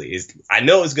 honestly. I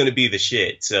know it's going to be the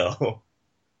shit, so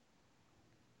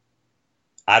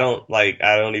I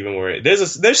don't even worry.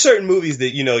 There's certain movies that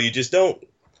you just don't.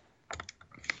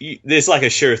 It's like a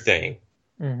sure thing,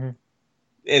 Mm-hmm.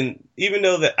 and even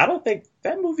though that I don't think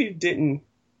that movie did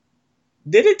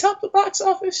it top the box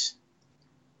office?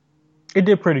 It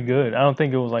did pretty good. I don't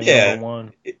think it was like number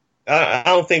one. I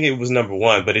don't think it was number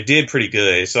one, but it did pretty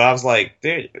good. So I was like,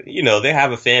 they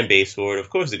have a fan base for it. Of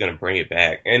course, they're going to bring it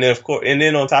back. And of course, and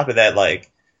then on top of that,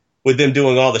 like with them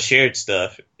doing all the shared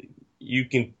stuff, you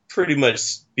can pretty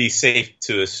much be safe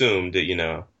to assume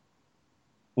that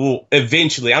well,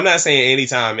 eventually. I'm not saying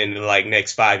anytime in the like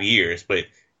next 5 years, but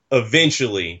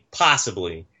eventually,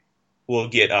 possibly, we'll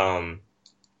get Godzilla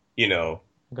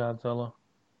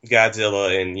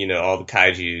and all the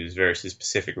kaijus versus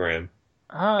Pacific Rim.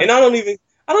 And I don't even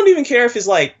care if it's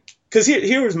like, because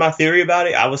here was my theory about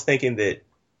it. I was thinking that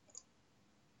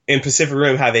in Pacific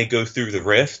Rim, how they go through the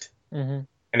rift mm-hmm.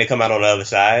 and they come out on the other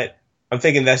side. I'm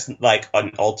thinking that's like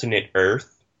an alternate Earth,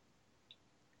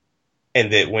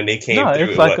 and that when they came through,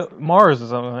 it's like Mars or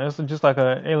something. It's just like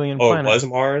an alien planet. Oh, it was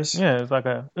Mars. Yeah, it's like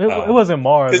it wasn't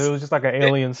Mars. It was just like an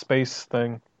alien space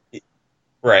thing.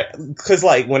 Right, because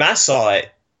like when I saw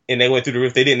it and they went through the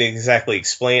rift, they didn't exactly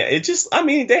explain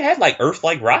it. They had like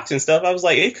Earth-like rocks and stuff. I was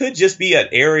like, it could just be an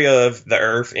area of the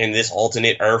Earth in this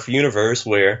alternate Earth universe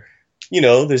where,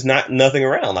 there's nothing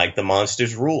around, like the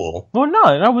monsters rule. Well,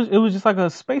 no, it was just like a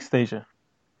space station.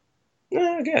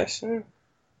 Yeah, I guess. Yeah.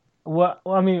 Well,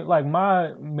 I mean, like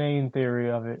my main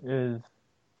theory of it is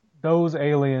those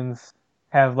aliens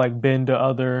have like been to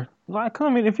other. Like, I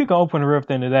mean, if you can open a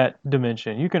rift into that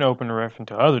dimension, you can open a rift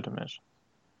into other dimensions.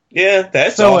 Yeah,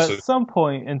 that's so awesome. At some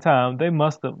point in time, they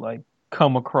must have like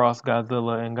come across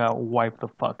Godzilla and got wiped the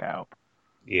fuck out.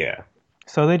 Yeah.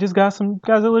 So they just got some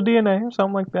Godzilla DNA or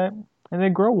something like that, and they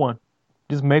grow one.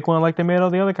 Just make one like they made all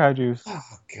the other kaijus. Oh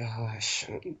gosh.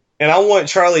 And I want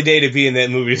Charlie Day to be in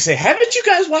that movie to say, "Haven't you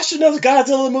guys watched enough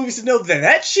Godzilla movies to know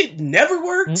that shit never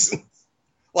works?" Mm-hmm.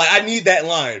 Like, I need that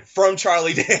line from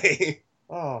Charlie Day.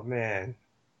 Oh man.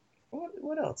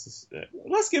 What else is there?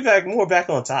 Let's get back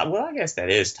on top. Well, I guess that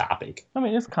is topic. I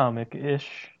mean, it's comic-ish.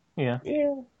 Yeah.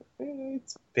 Yeah.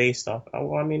 It's based off.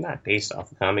 Well, I mean, not based off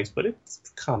of comics, but it's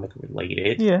comic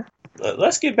related. Yeah.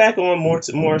 Let's get back on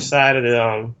more side of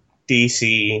the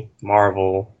DC,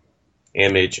 Marvel,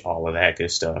 Image, all of that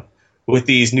good stuff. With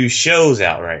these new shows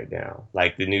out right now,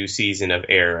 like the new season of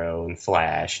Arrow and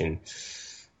Flash and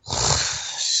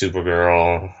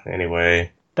Supergirl.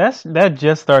 Anyway, that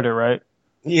just started, right?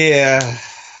 Yeah.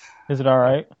 Is it all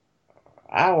right?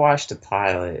 I watched the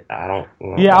pilot. I don't.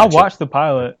 I watched the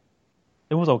pilot.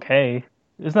 It was okay.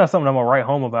 It's not something I'm gonna write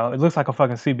home about. It looks like a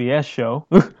fucking CBS show.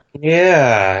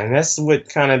 Yeah, and that's what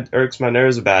kind of irks my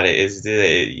nerves about it is that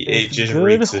it just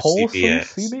reeks of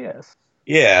CBS.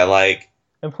 Yeah, like.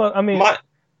 And plus, I mean,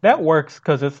 that works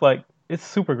because it's like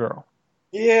it's Supergirl.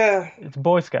 Yeah, it's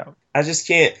Boy Scout. I just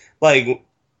can't like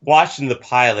watching the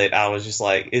pilot. I was just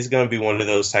like, it's gonna be one of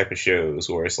those type of shows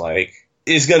where it's like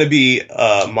it's gonna be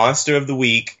a monster of the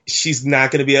week. She's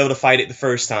not gonna be able to fight it the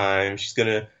first time. She's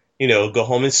gonna, go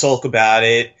home and sulk about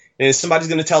it, and then somebody's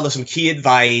gonna tell her some key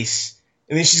advice.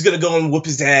 And then she's going to go and whoop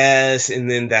his ass,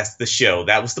 and then that's the show.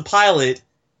 That was the pilot,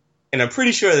 and I'm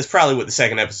pretty sure that's probably what the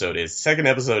second episode is. The second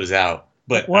episode is out,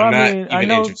 but I'm not even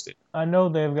interested. I know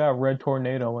they've got Red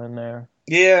Tornado in there.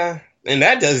 Yeah, and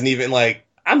that doesn't even,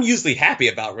 I'm usually happy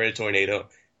about Red Tornado.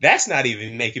 That's not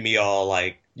even making me all,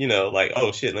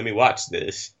 oh, shit, let me watch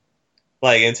this.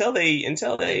 Like, until they,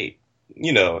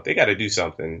 they got to do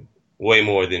something way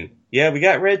more than, yeah, we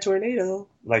got Red Tornado.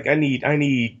 Like,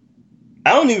 I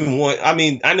don't even want. I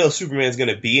mean, I know Superman's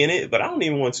gonna be in it, but I don't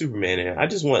even want Superman in it. I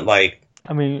just want I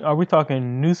mean, are we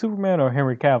talking new Superman or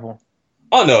Henry Cavill?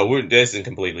 Oh no, that's a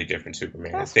completely different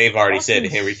Superman. They've already said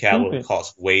that Henry Cavill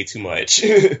costs way too much.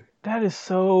 That is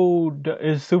so.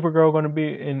 Is Supergirl going to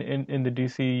be in the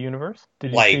DC universe?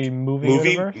 Did you see movie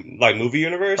universe? Like movie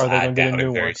universe? I doubt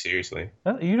it very seriously.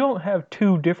 You don't have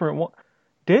two different ones.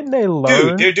 Didn't they learn?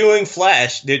 Dude, they're doing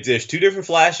Flash. There's two different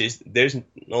Flashes. There's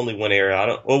only one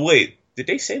Arrow. Well, wait. Did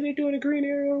they say they're doing a Green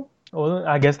Arrow? Well,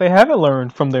 I guess they haven't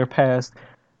learned from their past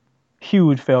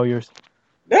huge failures.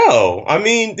 No, I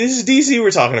mean, this is DC we're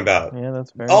talking about. Yeah,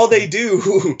 that's fair. All they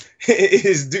do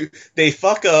is they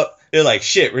fuck up. They're like,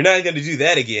 shit, we're not going to do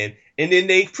that again. and then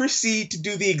they proceed to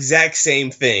do the exact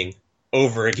same thing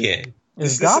over again.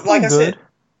 Is This Gotham like I good? said,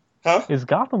 huh? Is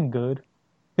Gotham good?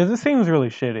 Because it seems really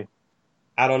shitty.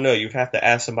 I don't know. You'd have to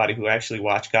ask somebody who actually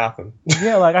watched Gotham.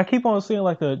 Yeah, like I keep on seeing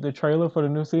like the trailer for the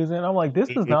new season. I'm like, this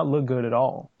does not look good at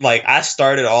all. Like I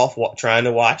started off trying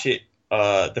to watch it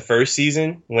the first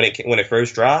season when it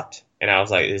first dropped, and I was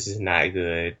like, this is not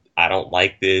good. I don't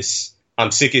like this.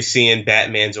 I'm sick of seeing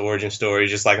Batman's origin story.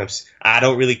 Just like I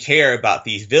don't really care about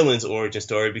these villains' origin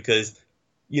story because,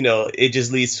 it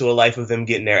just leads to a life of them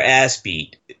getting their ass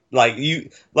beat.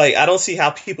 I don't see how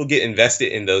people get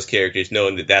invested in those characters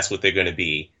knowing that that's what they're going to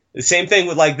be. The same thing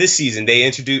with like this season. They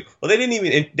introduced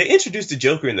the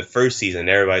Joker in the first season.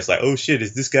 Everybody's like, oh shit,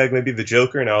 is this guy going to be the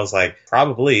Joker? And I was like,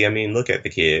 probably. I mean, look at the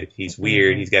kid. He's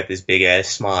weird. He's got this big ass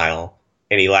smile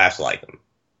and he laughs like him.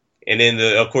 And then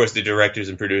of course the directors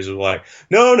and producers were like,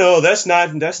 no, that's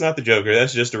not the Joker.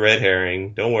 That's just a red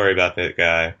herring. Don't worry about that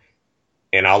guy.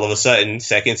 And all of a sudden,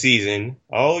 second season,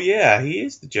 oh yeah, he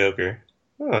is the Joker.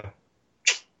 Huh.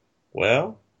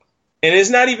 Well, and it's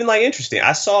not even like interesting.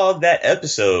 I saw that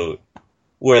episode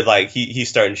where like he's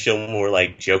starting to show more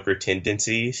like Joker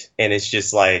tendencies, and it's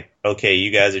just like, okay,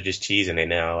 you guys are just cheesing it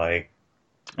now. Like,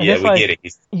 yeah, we get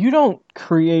it. You don't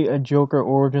create a Joker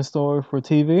origin story for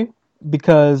TV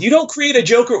because you don't create a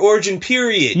Joker origin.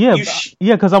 Period. Yeah,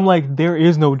 because I'm like, there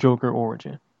is no Joker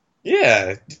origin.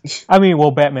 Yeah. I mean,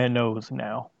 well, Batman knows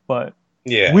now, but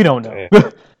yeah, we don't know.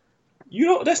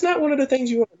 Yeah. That's not one of the things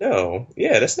you want to know.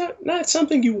 Yeah, that's not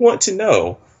something you want to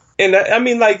know. And I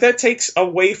mean, like, that takes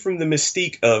away from the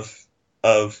mystique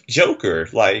of Joker.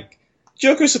 Like,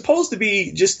 Joker's supposed to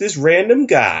be just this random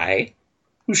guy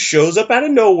who shows up out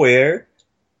of nowhere,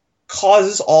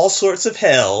 causes all sorts of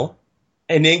hell,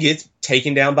 and then gets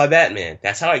taken down by Batman.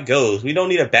 That's how it goes. We don't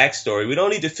need a backstory. We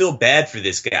don't need to feel bad for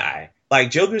this guy. Like,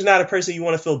 Joker's not a person you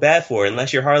want to feel bad for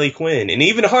unless you're Harley Quinn. And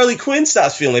even Harley Quinn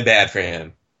stops feeling bad for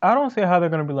him. I don't see how they're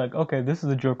going to be like, okay, this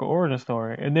is a Joker origin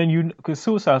story. And then because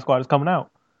Suicide Squad is coming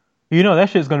out. That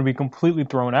shit's going to be completely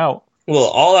thrown out. Well,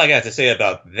 all I got to say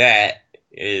about that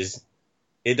is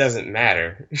it doesn't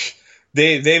matter.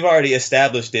 They've already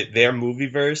established that their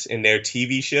movieverse and their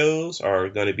TV shows are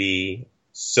going to be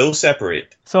so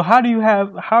separate. So how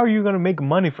are you going to make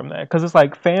money from that? Because it's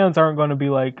like fans aren't going to be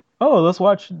like, oh, let's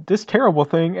watch this terrible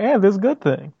thing and this good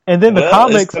thing. And then the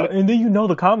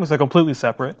comics are completely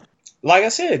separate. Like I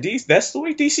said, that's the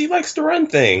way DC likes to run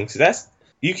things.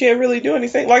 You can't really do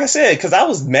anything. Like I said, because I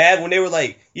was mad when they were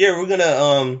like, yeah, we're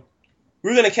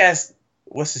gonna cast,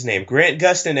 what's his name, Grant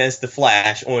Gustin as the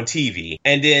Flash on TV,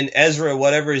 and then Ezra,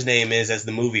 whatever his name is, as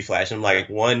the movie Flash. I'm like,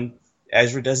 one,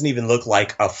 Ezra doesn't even look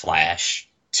like a Flash.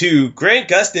 Two, Grant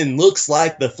Gustin looks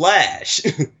like the Flash.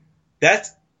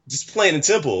 That's just plain and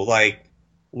simple. Like,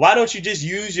 why don't you just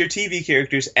use your TV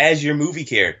characters as your movie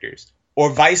characters,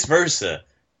 or vice versa?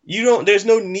 There's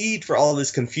no need for all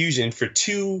this confusion for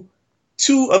two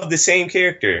of the same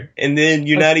character, and then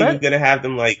you're not even gonna have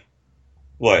them like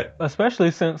what?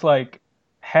 Especially since like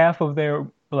half of their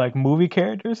like movie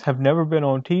characters have never been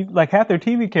on TV. Like half their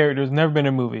TV characters never been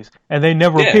in movies, and they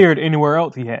never appeared anywhere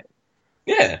else yet.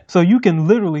 Yeah. So you can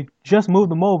literally just move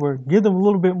them over, give them a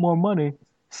little bit more money,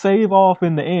 save off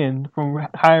in the end from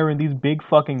hiring these big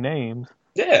fucking names.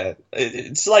 Yeah,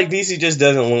 it's like DC just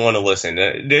doesn't want to listen.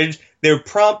 They're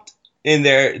prompt and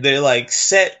they're like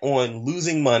set on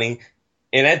losing money.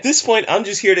 And at this point, I'm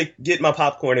just here to get my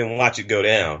popcorn and watch it go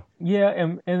down. Yeah,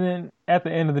 and then at the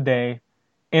end of the day,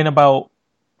 in about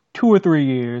 2 or 3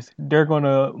 years, they're going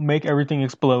to make everything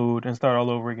explode and start all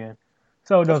over again.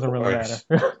 So it doesn't really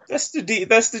matter. That's the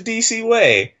DC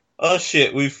way. Oh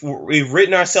shit, we've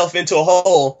written ourselves into a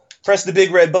hole. Press the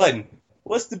big red button.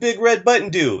 What's the big red button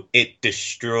do? It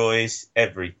destroys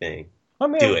everything. I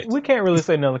mean, we can't really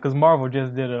say nothing because Marvel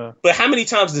just did a... But how many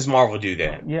times does Marvel do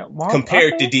that? Yeah,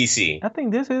 compared to DC? I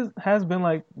think this has been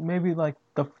like maybe like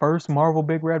the first Marvel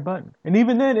big red button. And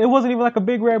even then, it wasn't even like a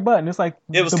big red button. It's like...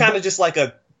 It was kind of just like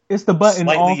a... It's the button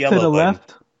off to the button.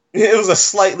 Left. It was a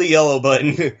slightly yellow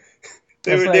button.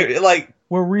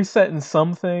 We're resetting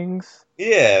some things.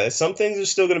 Yeah, some things are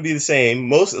still going to be the same.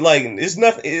 Most, like, it's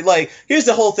nothing, like, here's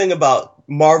the whole thing about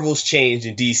Marvel's change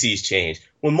and DC's change.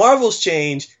 When Marvel's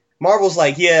change, Marvel's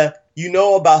like, yeah, you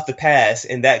know about the past,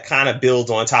 and that kind of builds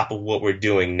on top of what we're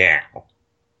doing now.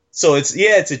 So it's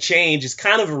a change, it's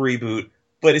kind of a reboot,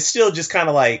 but it's still just kind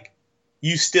of like,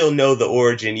 you still know the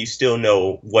origin, you still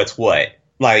know what's what.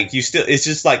 Like, it's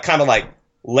just like, kind of like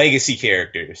legacy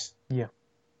characters. Yeah.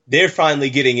 They're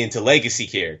finally getting into legacy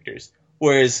characters.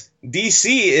 Whereas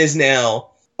DC is now,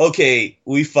 okay,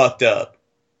 we fucked up.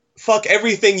 Fuck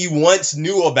everything you once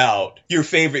knew about your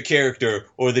favorite character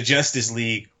or the Justice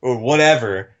League or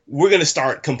whatever. we're going to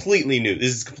start completely new.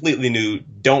 This is completely new.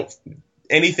 Don't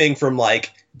anything from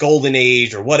like Golden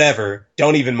Age or whatever.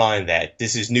 Don't even mind that.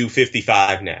 This is new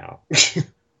 55 now.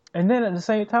 And then at the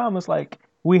same time, it's like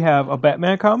we have a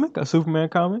Batman comic, a Superman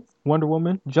comic, Wonder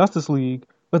Woman, Justice League,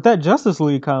 but that Justice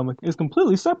League comic is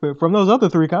completely separate from those other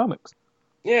three comics.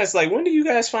 Yeah, it's like, when do you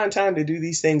guys find time to do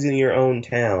these things in your own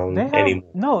town anymore?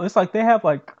 No, it's like they have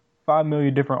like 5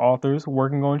 million different authors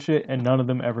working on shit, and none of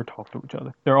them ever talk to each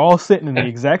other. They're all sitting in the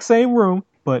exact same room,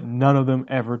 but none of them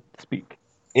ever speak.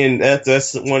 And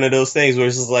that's one of those things where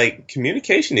it's just like,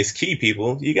 communication is key,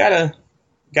 people. You gotta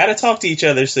talk to each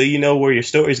other so you know where your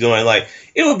story's going. Like,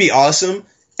 it would be awesome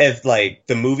if, like,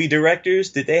 the movie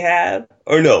directors that they have,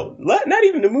 or no, not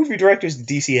even the movie directors that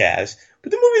DC has,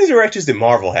 but the movie directors that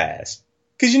Marvel has.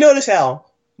 Because you notice how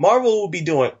Marvel will be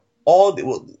doing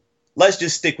let's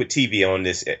just stick with TV on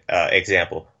this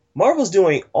example. Marvel's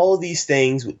doing all of these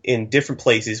things in different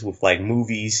places with, like,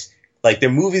 movies. Like, their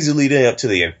movies are leading up to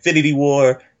the Infinity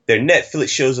War. Their Netflix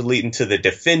shows are leading to the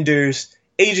Defenders.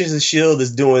 Agents of S.H.I.E.L.D.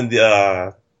 is doing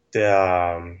the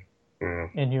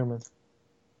Inhumans.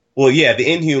 Well, yeah, the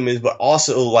Inhumans, but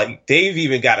also, like, they've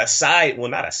even got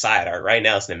not a side arc. Right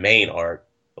now it's the main arc.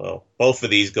 Well, both of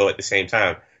these go at the same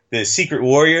time. The Secret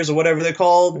Warriors, or whatever they're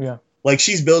called. Yeah. Like,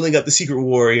 she's building up the Secret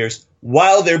Warriors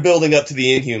while they're building up to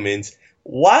the Inhumans,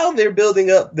 while they're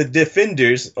building up the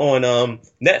Defenders on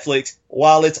Netflix,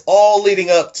 while it's all leading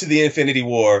up to the Infinity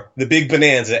War, the big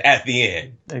bonanza at the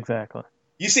end. Exactly.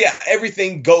 You see how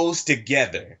everything goes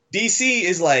together. DC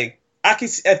is like,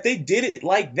 if they did it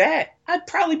like that, I'd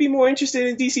probably be more interested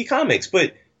in DC Comics.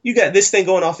 But you got this thing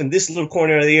going off in this little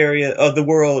corner of the area of the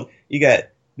world. You got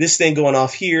this thing going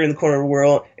off here in the corner of the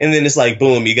world. And then it's like,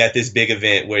 boom, you got this big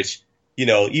event, which, you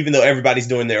know, even though everybody's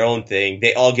doing their own thing,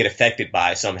 they all get affected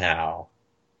by it somehow.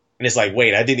 And it's like,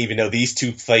 wait, I didn't even know these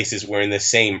two places were in the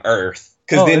same Earth.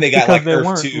 Because then they got like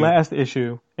Earth 2. Last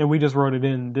issue, and we just wrote it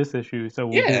in this issue, so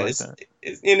we'll do like that.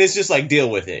 And it's just like, deal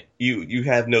with it. You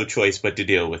have no choice but to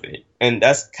deal with it. And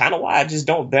that's kind of why I just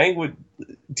don't bang with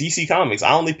DC Comics.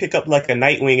 I only pick up like a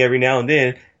Nightwing every now and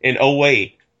then, and oh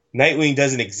wait, Nightwing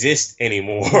doesn't exist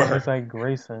anymore. It's like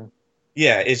Grayson.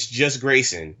 Yeah, it's just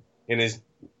Grayson. And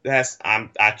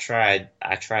I tried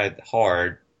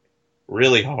hard,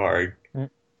 really hard.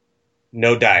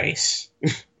 No dice.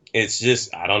 It's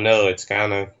just, I don't know, it's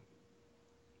kind of...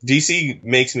 DC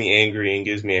makes me angry and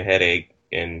gives me a headache,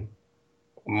 and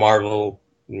Marvel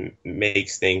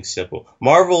makes things simple.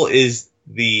 Marvel is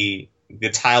the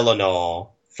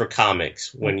Tylenol for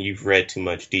comics when you've read too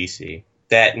much DC.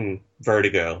 That and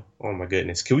Vertigo. Oh my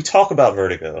goodness. Can we talk about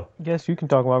Vertigo? Yes, you can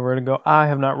talk about Vertigo. I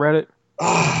have not read it.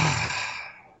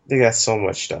 They got so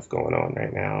much stuff going on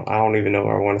right now. I don't even know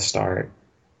where I want to start.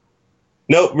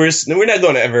 Nope, we're not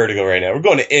going to Vertigo right now. We're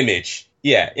going to Image.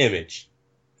 Yeah, Image.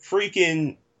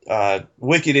 Freaking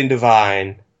Wicked and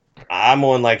Divine. I'm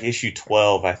on like issue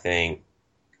 12, I think.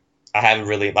 I haven't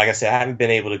really, like I said, I haven't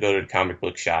been able to go to the comic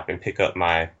book shop and pick up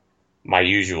my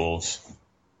usuals.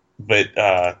 But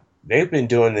they've been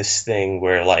doing this thing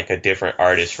where like a different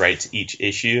artist writes each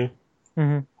issue.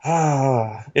 Mm-hmm.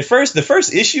 The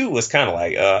first issue was kind of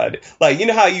like you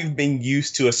know how you've been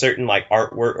used to a certain like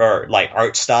artwork or like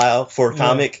art style for a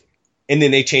comic, and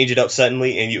then they change it up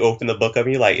suddenly, and you open the book up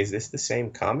and you're like, is this the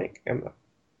same comic?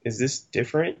 Is this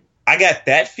different? I got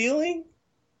that feeling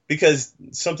because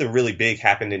something really big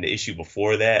happened in the issue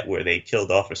before that where they killed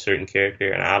off a certain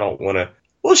character, and I don't want to.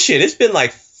 Well, shit, it's been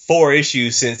like 4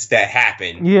 issues since that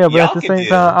happened. Yeah, but at the same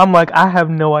time, I'm like, I have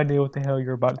no idea what the hell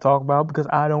you're about to talk about because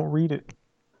I don't read it.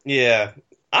 Yeah,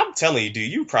 I'm telling you,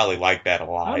 dude, you probably like that a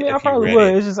lot. I mean, I probably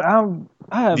would. It's just I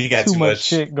have too much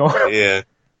shit going. Yeah.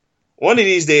 One of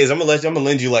these days, I'm gonna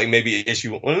lend you like maybe an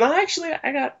issue. Well, no, actually,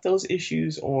 I got those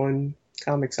issues on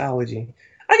Comixology.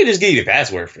 I can just give you the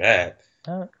password for that.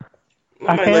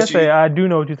 I can say I do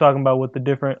know what you're talking about with the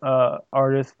different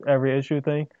artists every issue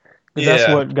thing.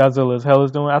 That's what Godzilla's Hell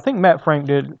is doing. I think Matt Frank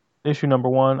did issue number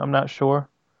 1. I'm not sure.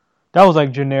 That was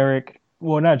like generic.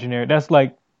 Well, not generic. That's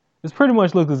like, it's pretty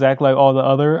much looks exactly like all the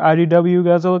other IDW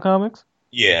Godzilla comics.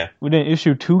 Yeah. But then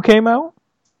issue 2 came out,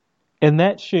 and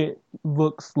that shit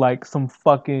looks like some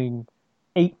fucking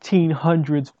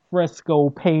 1800s fresco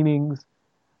paintings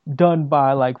done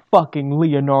by like fucking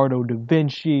Leonardo da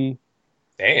Vinci.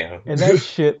 Damn. And that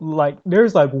shit, like,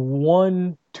 there's like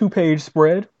 1 2-page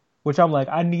spread, which I'm like,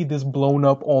 I need this blown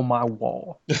up on my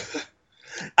wall.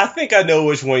 I think I know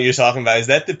which one you're talking about. Is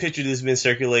that the picture that's been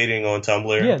circulating on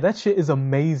Tumblr? Yeah, that shit is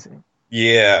amazing.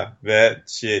 Yeah, that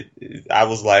shit. I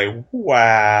was like,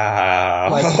 wow.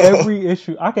 Like every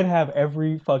issue, I could have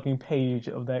every fucking page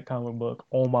of that comic book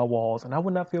on my walls, and I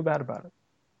would not feel bad about it.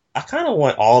 I kind of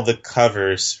want all the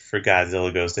covers for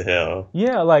Godzilla Goes to Hell.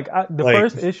 Yeah, like the Like,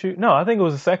 first issue. No, I think it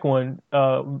was the second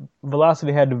one.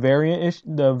 Velocity had the variant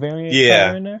cover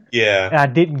yeah, in there, yeah, and I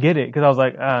didn't get it because I was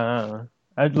like,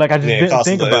 I just yeah. didn't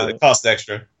think about It it. cost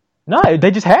extra. No,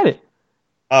 they just had it.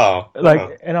 Oh,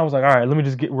 Like, and I was like, all right, let me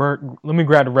just let me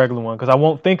grab the regular one because I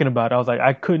wasn't thinking about it. I was like,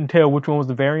 I couldn't tell which one was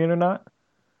the variant or not,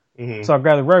 hmm so I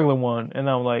grabbed the regular one, and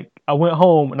I'm like, I went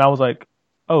home and I was like,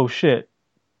 oh shit,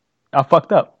 I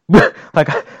fucked up. Like,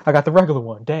 I got the regular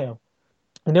one. Damn.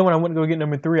 And then when I went to go get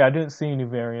number 3, I didn't see any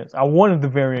variants. I wanted the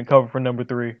variant cover for number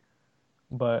 3,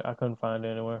 but I couldn't find it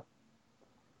anywhere.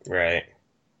 right.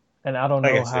 And I don't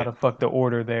Like I know how said, to fuck to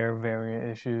order their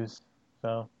variant issues.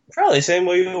 So, probably the same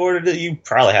way you ordered it. You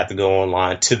probably have to go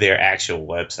online to their actual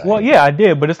well, website. yeah, I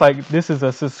did, but it's like this is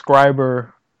a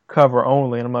subscriber cover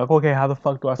only, and I'm like, okay, how the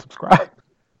fuck do I subscribe?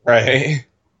 Right.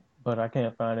 But I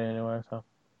can't find it anywhere. So,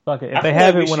 fuck it. If I they feel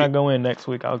have like we it when I should. go in next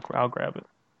week, I'll grab it.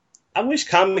 I wish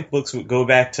comic books would go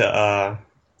back to,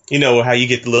 how you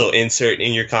get the little insert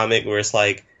in your comic where it's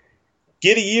like,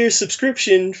 get a year's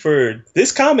subscription for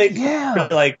this comic Yeah,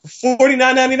 for like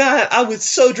 $49.99. I would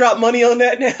so drop money on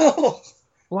that now.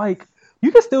 like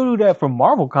you can still do that for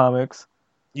Marvel comics.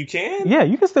 You can? Yeah,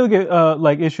 you can still get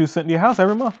like issues sent to your house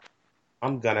every month.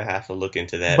 I'm gonna have to look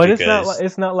into that But because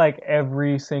it's not like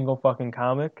every single fucking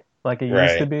comic like it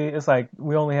used to right. be. It's like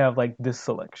we only have like this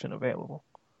selection available.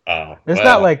 Oh It's not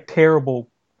well, like terrible,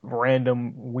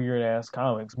 random, weird ass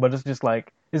comics, but it's just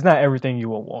like it's not everything you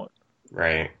will want.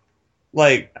 right.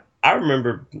 Like I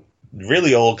remember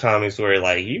really old comics where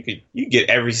like you get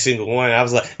every single one. I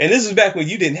was like, and this is back when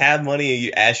you didn't have money and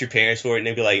you asked your parents for it, and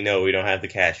they'd be like, "No, we don't have the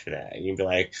cash for that." And you'd be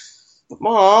like,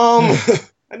 "Mom,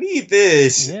 I need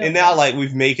this." Yeah, And now like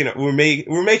we're making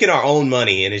our own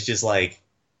money, and it's just like,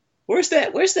 where's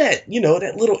that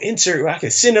that little insert where I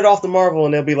can send it off to Marvel,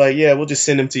 and they'll be like, "Yeah, we'll just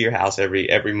send them to your house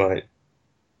every month."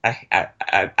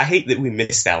 I hate that we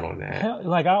missed out on that.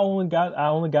 like I only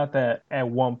got that at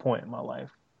one point in my life.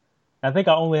 I think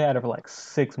I only had it for like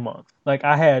 6 months. Like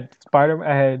I had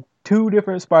 2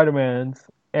 different Spider-Mans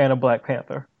and a Black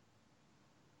Panther,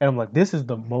 and I'm like, this is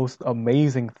the most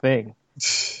amazing thing.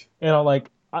 And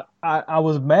I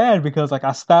was mad because like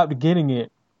I stopped getting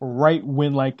it right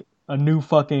when like a new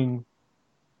fucking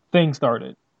thing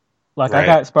started. Like I Right,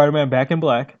 got Spider-Man Back in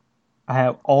Black. I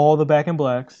have all the Back in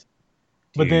Blacks,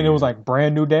 but then it was dude. like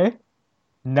brand new day.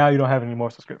 Now you don't have any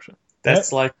more subscription.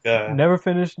 That's like Never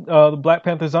finished the Black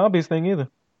Panther Zombies thing either.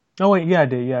 Oh wait, yeah I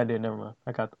did. Yeah I did. Never mind.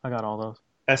 I got all those.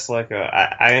 That's like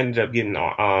I ended up getting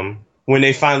when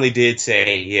they finally did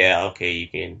say, yeah, okay, you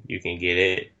can get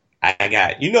it. I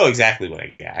got exactly what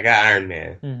I got. I got Iron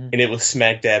Man, Mm-hmm. and it was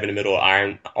smack dab in the middle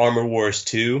of Armor Wars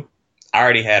 2. I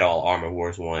already had all Armor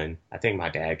Wars 1. I think my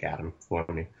dad got them for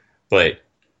me, but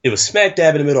it was smack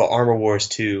dab in the middle of Armor Wars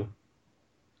 2,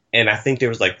 and I think there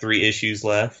was like 3 issues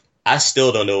left. I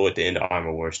still don't know what the end of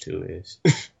Armor Wars 2 is.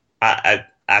 I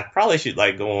probably should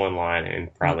like go online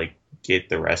and probably get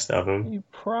the rest of them.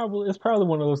 It's probably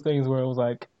one of those things where it was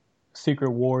like Secret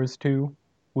Wars 2,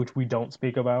 which we don't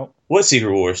speak about. What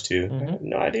Secret Wars 2? I Mm-hmm. have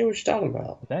no idea what you're talking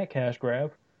about. That cash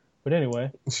grab. But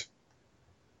anyway,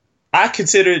 I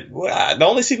consider the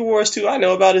only Secret Wars 2 I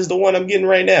know about is the one I'm getting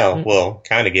right now. Mm. Well,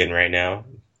 kind of getting right now.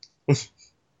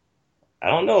 I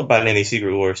don't know about any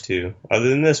Secret Wars 2 other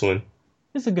than this one.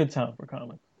 it's a good time for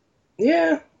comics.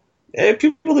 Yeah.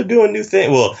 People are doing new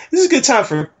things. Well, this is a good time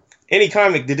for any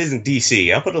comic that isn't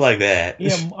DC. I'll put it like that.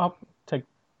 Yeah, I'll take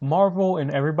Marvel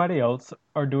and everybody else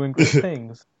are doing great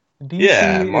things. DC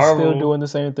Yeah, is Marvel. still doing the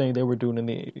same thing they were doing in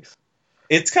the 80s.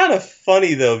 It's kind of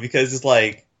funny though because it's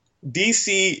like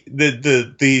DC,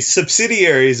 the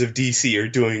subsidiaries of DC are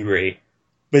doing great,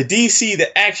 but DC,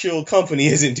 the actual company,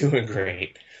 isn't doing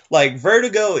great. Like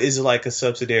Vertigo is like a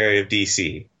subsidiary of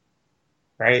DC,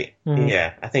 right? Mhm.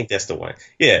 Yeah, I think that's the one.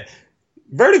 Yeah,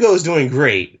 Vertigo is doing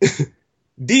great.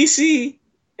 DC,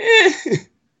 eh.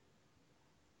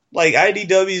 Like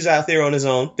IDW's out there on his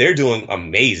own, they're doing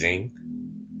amazing.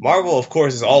 Marvel, of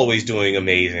course, is always doing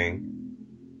amazing.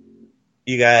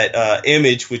 You got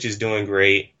Image, which is doing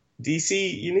great.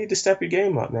 DC, you need to step your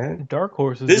game up, man. Dark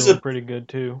Horse is This is doing a- pretty good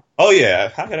too. Oh yeah,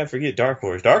 how can I forget Dark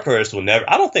Horse? Dark Horse will never.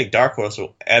 I don't think Dark Horse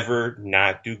will ever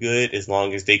not do good as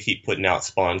long as they keep putting out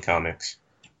Spawn comics.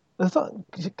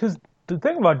 Because the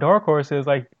thing about Dark Horse is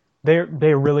like they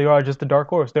really are just the Dark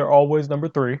Horse. They're always number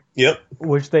 3, Yep.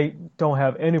 which they don't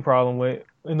have any problem with,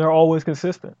 and they're always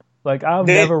consistent. Like I've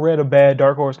They- never read a bad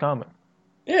Dark Horse comic.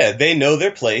 Yeah, they know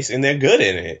their place and they're good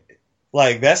in it.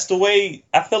 Like that's the way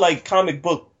I feel like comic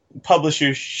book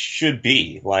publishers should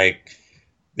be. Like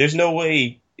there's no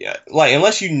way Yeah, like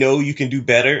unless you know you can do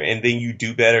better, and then you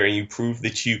do better, and you prove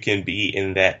that you can be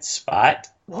in that spot.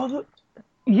 Well,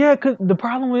 yeah, cause the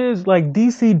problem is like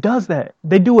DC does that.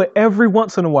 They do it every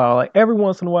once in a while. Like every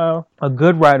once in a while, a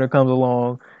good writer comes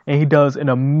along and he does an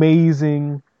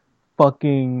amazing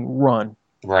fucking run,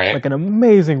 Right. like an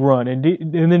amazing run, and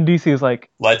then DC is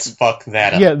like, Let's fuck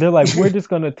that yeah, up. they're like, we're just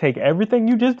gonna take everything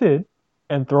you just did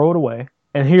and throw it away,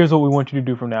 and here's what we want you to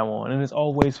do from now on, and it's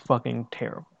always fucking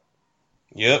terrible.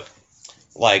 Yep.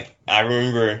 Like I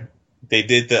remember they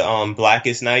did the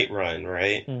Blackest Night run,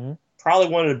 right? Mm-hmm. Probably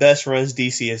one of the best runs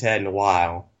DC has had in a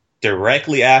while.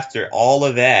 Directly after all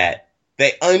of that,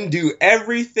 they undo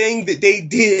everything that they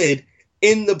did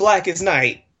in the Blackest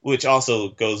Night, which also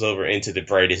goes over into the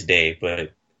Brightest Day,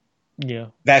 but Yeah.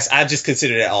 I just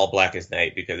consider that all Blackest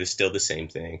Night because it's still the same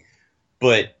thing.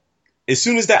 But as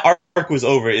soon as that arc was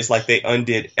over, it's like they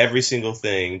undid every single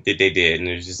thing that they did, and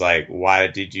it was just like, why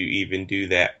did you even do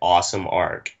that awesome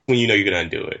arc when you know you're gonna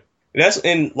undo it?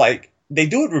 And like they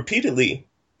do it repeatedly,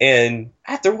 and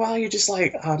after a while, you're just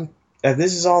like, if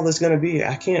this is all that's gonna be,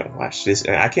 I can't watch this,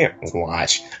 and I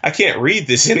can't read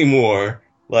this anymore.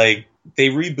 Like they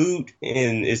reboot,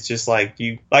 and it's just like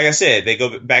like I said, they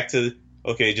go back to.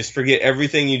 Okay, just forget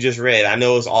everything you just read. I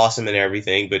know it's awesome and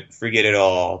everything, but forget it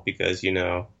all because,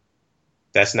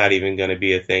 that's not even going to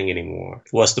be a thing anymore.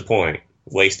 What's the point?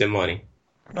 Wasting money.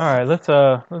 All right, let's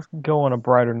go on a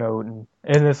brighter note and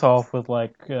end this off with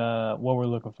like what we're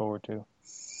looking forward to.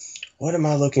 What am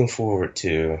I looking forward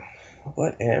to?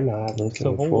 What am I looking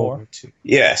Civil forward War. to?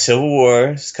 Yeah, Civil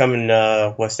War is coming,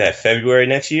 what's that, February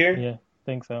next year? Yeah,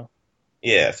 think so.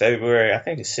 Yeah, February, I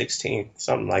think it's 16th,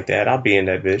 something like that. I'll be in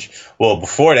that bitch. Well,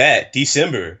 before that,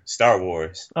 December, Star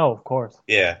Wars. Oh, of course.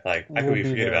 Yeah, like, how could we We'll be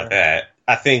forget there. about that?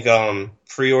 I think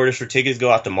pre-orders for tickets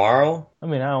go out tomorrow. I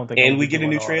mean, I don't think. And we get a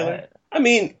new trailer. I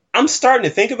mean, I'm starting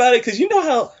to think about it because you know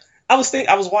how I was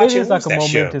watching. It is like a that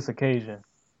momentous show? occasion.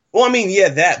 Well, I mean, yeah,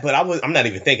 that, but I'm not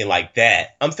even thinking like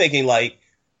that. I'm thinking like,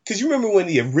 because you remember when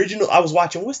I was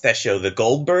watching, what's that show, The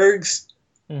Goldbergs,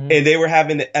 and they were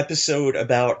having an episode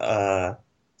about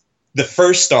the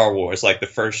first Star Wars, like the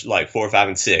first like 4, 5,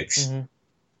 and 6,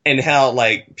 and how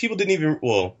like people didn't even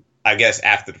I guess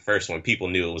after the first one, people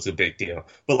knew it was a big deal.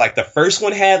 But like the first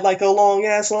one had like a long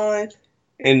ass line,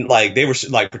 and like they were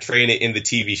like portraying it in the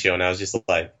TV show, and I was just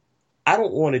like, I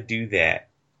don't want to do that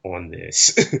on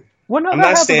this. Well, no, I'm that not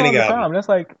happens standing all the out. time. That's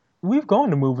like we've gone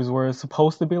to movies where it's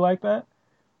supposed to be like that,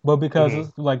 but because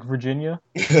it's like Virginia,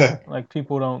 like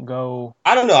people don't go.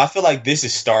 I don't know. I feel like this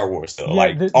is Star Wars though. Yeah,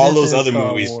 like all this those is other Star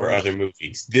movies were Wars. other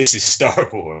movies. This is Star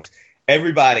Wars.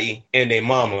 Everybody and their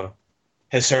mama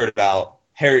has heard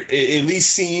at least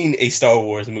seen a Star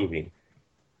Wars movie.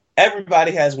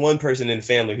 Everybody has one person in the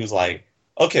family who's like,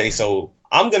 okay, so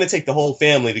I'm going to take the whole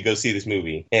family to go see this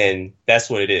movie. And that's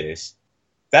what it is.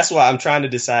 That's why I'm trying to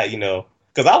decide,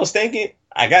 because I was thinking,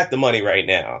 I got the money right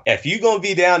now. If you're going to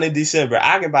be down in December,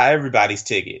 I can buy everybody's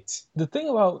tickets. The thing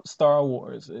about Star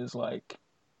Wars is like,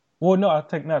 well, no, I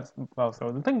take not about Star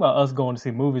Wars. The thing about us going to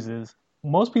see movies is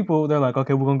most people, they're like,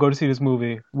 okay, we're going to go to see this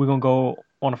movie. We're going to go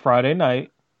on a Friday night.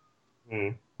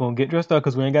 We're going to get dressed up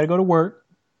because we ain't got to go to work.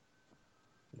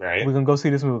 Right. We're going to go see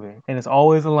this movie. And it's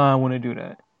always a line when they do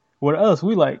that. With us,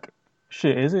 we like,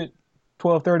 shit, is it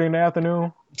 12:30 in the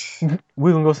afternoon?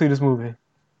 We're going to go see this movie.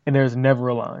 And there's never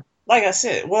a line. Like I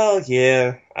said, well,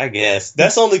 yeah, I guess.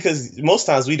 That's only because most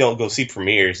times we don't go see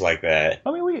premieres like that.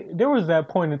 I mean, there was that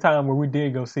point in time where we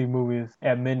did go see movies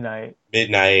at midnight.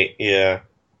 Midnight, yeah.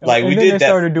 Like and we then did they that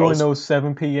started doing those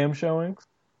 7 p.m. showings.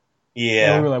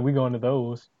 Yeah. And we were like, we going to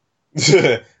those.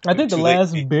 I think the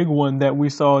last big one that we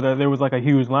saw that there was like a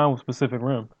huge line was Pacific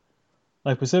Rim.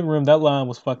 Like Pacific Rim, that line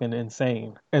was fucking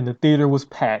insane. And the theater was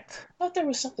packed. I thought there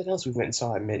was something else we went and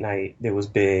saw at midnight that was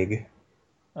big.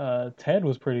 Ted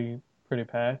was pretty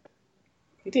packed.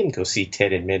 We didn't go see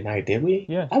Ted at midnight, did we?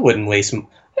 Yeah. I wouldn't waste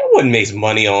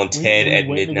money on Ted we at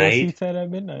went midnight. To go see Ted at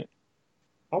midnight.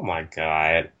 Oh my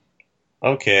god.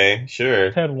 Okay,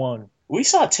 sure. Ted 1. We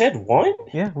saw Ted 1?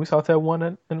 Yeah, we saw Ted 1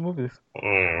 in the movies.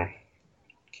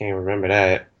 Can't remember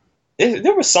that.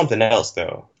 There was something else,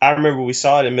 though. I remember we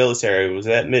saw it in military. It was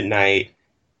at midnight.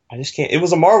 I just can't... It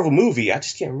was a Marvel movie. I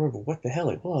just can't remember what the hell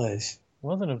it was. It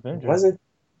wasn't Avengers.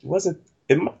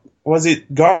 Was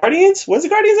it Guardians? Was it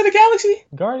Guardians of the Galaxy?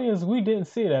 Guardians, we didn't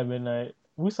see it at midnight.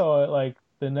 We saw it like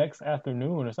the next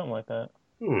afternoon or something like that.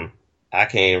 I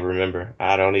can't even remember.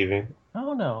 I don't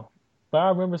know. But I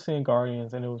remember seeing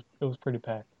Guardians and it was pretty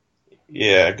packed.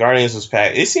 Yeah, Guardians was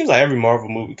packed. It seems like every Marvel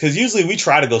movie, because usually we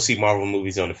try to go see Marvel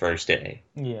movies on the first day.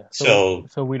 Yeah. So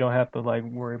So we don't have to like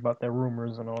worry about their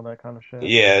rumors and all that kind of shit.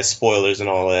 yeah, spoilers and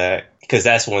all that. Because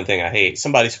that's one thing I hate.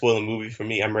 Somebody spoil a movie for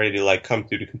me, I'm ready to like come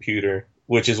through the computer.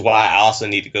 Which is why I also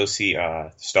need to go see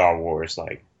Star Wars.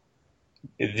 Like,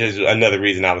 it's just another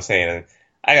reason I was saying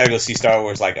I gotta go see Star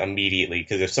Wars like immediately.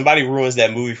 Because if somebody ruins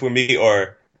that movie for me,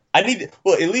 or I need to,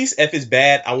 well, at least if it's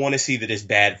bad, I want to see that it's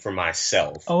bad for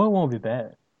myself. Oh, it won't be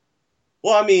bad.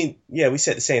 Well, I mean, yeah, we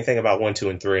said the same thing about 1, 2,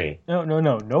 and 3. No.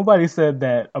 Nobody said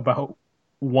that about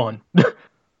 1.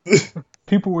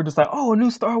 People were just like, "Oh, a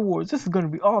new Star Wars. This is going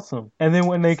to be awesome." And then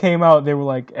when they came out, they were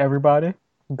like, "Everybody,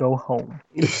 go home."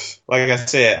 Like I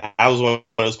said, I was one of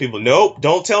those people. Nope,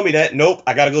 don't tell me that. Nope,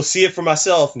 I gotta go see it for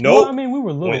myself. Nope. Well, I mean, we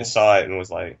were little. Went and saw it and was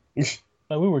like,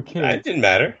 Like we were kids. it didn't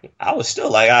matter. I was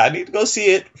still like, I need to go see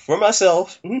it for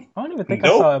myself. I don't even think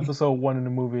Nope. I saw episode 1 in the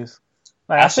movies.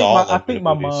 Like, I think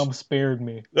my mom spared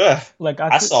me. Ugh, Like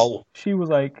I saw. she was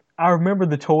like, I remember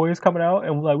the toys coming out,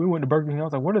 and like we went to Burger King. I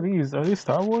was like, "What are these? Are these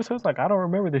Star Wars?" I was like, "I don't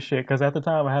remember this shit," because at the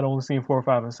time I had only seen 4,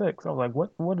 5, and 6. I was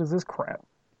like, "What is this crap?"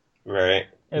 Right.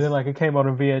 And then like it came out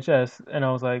on VHS, and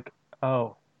I was like,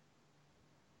 "Oh,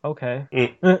 okay."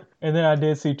 Mm. And then I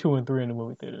did see 2 and 3 in the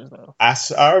movie theaters though.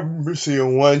 I remember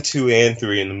seeing 1, 2, and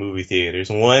 3 in the movie theaters.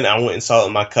 1, I went and saw it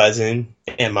with my cousin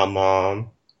and my mom.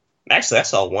 Actually, I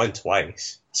saw 1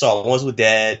 twice. I saw it once with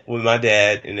my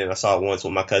dad, and then I saw it once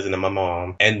with my cousin and my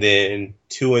mom. And then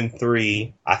 2 and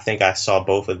 3, I think I saw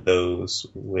both of those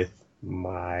with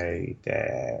my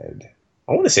dad.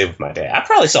 I want to say with my dad. I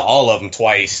probably saw all of them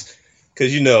twice.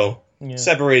 Because,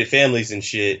 separated families and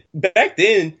shit. Back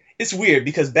then, it's weird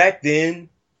because back then,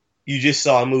 you just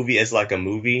saw a movie as like a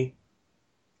movie.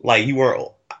 Like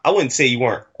I wouldn't say you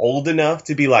weren't old enough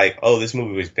to be like, oh, this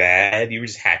movie was bad. You were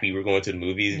just happy you were going to the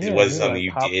movies. Yeah, it wasn't something like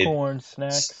you popcorn, did. Popcorn,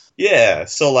 snacks. Yeah.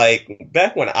 So like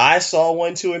back when I saw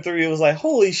 1, 2, and 3, it was like,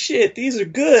 holy shit, these are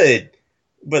good.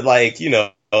 But like,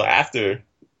 after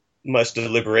much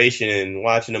deliberation and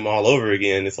watching them all over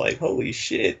again, it's like, holy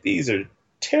shit, these are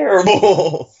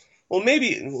terrible. Well,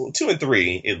 maybe 2 and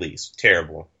 3 at least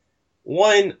terrible.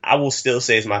 1, I will still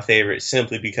say is my favorite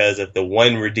simply because of the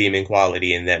one redeeming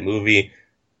quality in that movie.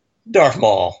 Darth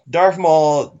Maul. Darth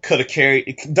Maul carried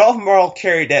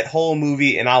that whole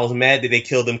movie, and I was mad that they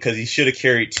killed him because he should have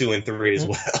carried 2 and 3 as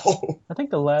well. I think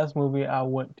the last movie I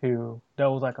went to that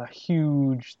was like a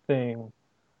huge thing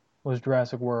was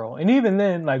Jurassic World. And even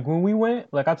then, like when we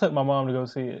went, like I took my mom to go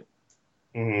see it.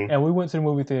 Mm-hmm. And we went to the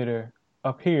movie theater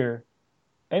up here,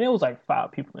 and it was like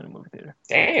 5 people in the movie theater.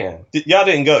 Damn. Y'all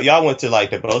didn't go, y'all went to like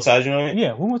the Bowtie joint?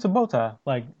 Yeah, we went to Bowtie.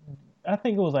 Like, I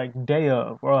think it was like day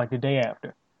of or like the day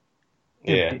after.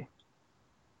 Yeah.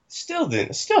 Still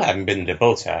haven't been to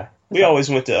Bowtie. We always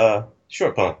went to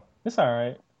Short Pump. It's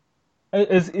alright.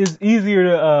 It's easier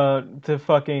to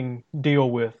fucking deal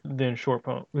with than Short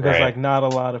Pump because like not a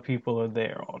lot of people are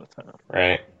there all the time.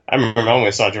 Right. I remember I went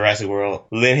and saw Jurassic World,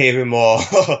 Lynn Haven Mall.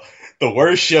 The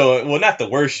worst showing. Well, not the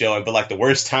worst showing, but like the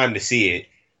worst time to see it.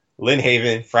 Lynn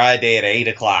Haven, Friday at 8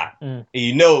 o'clock. And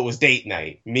it was date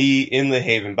night. Me in Lynn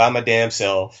Haven by my damn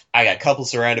self. I got couples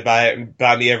surrounded by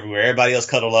me everywhere. Everybody else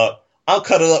cuddled up. I'm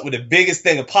cuddled up with the biggest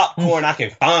thing of popcorn I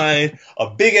can find. A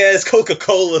big ass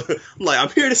Coca-Cola. I'm like, I'm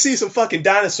here to see some fucking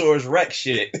dinosaurs wreck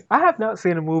shit. I have not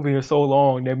seen a movie in so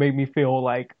long that made me feel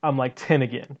like I'm like 10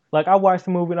 again. Like I watched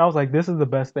the movie and I was like, this is the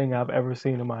best thing I've ever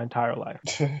seen in my entire life.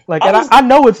 Like, I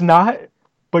know it's not,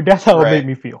 but that's how it made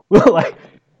me feel. Like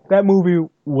that movie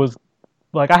was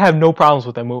like, I have no problems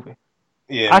with that movie.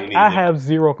 Yeah, I have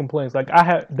zero complaints. Like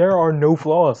there are no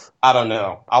flaws. I don't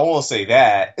know. I won't say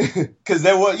that because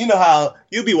there was, how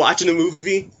you'll be watching a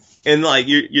movie and like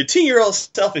your 10-year-old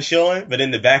self is showing, but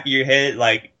in the back of your head,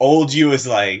 like old you is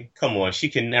like, come on, she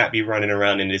cannot be running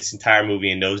around in this entire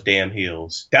movie in those damn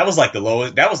heels. That was like the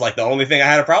lowest. That was like the only thing I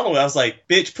had a problem with. I was like,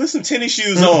 bitch, put some tennis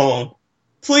shoes on,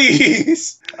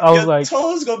 please. I was your like,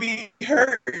 toes gonna be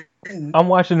hurt. I'm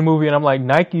watching the movie and I'm like,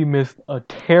 Nike missed a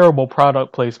terrible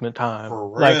product placement time. For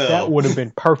real. Like that would have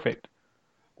been perfect.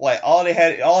 Like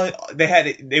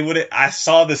they would have. I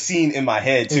saw the scene in my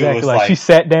head too. Exactly. It was like she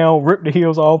sat down, ripped the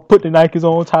heels off, put the Nikes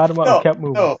on, tied them up, and kept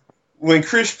moving. No. When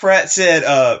Chris Pratt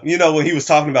said, when he was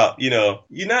talking about,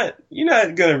 you're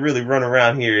not gonna really run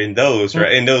around here in those,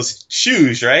 right? In those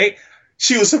shoes, right?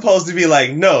 She was supposed to be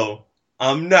like, no,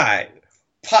 I'm not.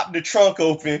 Pop the trunk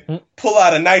open, pull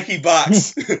out a Nike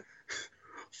box,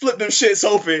 flip them shits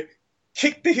open,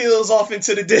 kick the heels off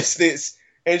into the distance,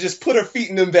 and just put her feet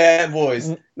in them bad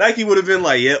boys. Nike would have been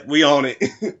like, yep, we own it.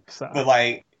 But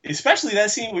like, especially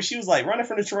that scene where she was like running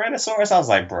from the Tyrannosaurus, I was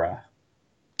like, bruh. I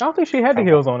don't think she had the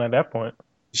heels on at that point.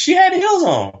 She had the heels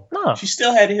on. No. She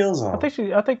still had the heels on.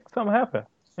 I think something happened.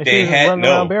 And They she was just had running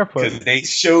around barefoot.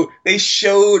 because they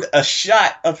showed a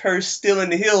shot of her still in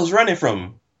the heels running from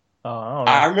him. Oh, I don't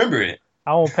know. I remember it.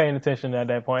 I wasn't paying attention at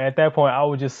that point. At that point, I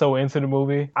was just so into the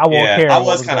movie. I wasn't Yeah, caring. I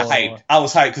was kind of hyped. I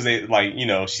was hyped because they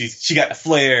she got the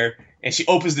flare and she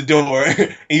opens the door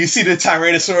and you see the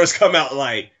Tyrannosaurus come out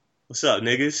like, "What's up,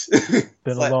 niggas?"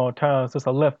 Been a long time since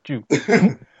I left you.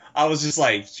 I was just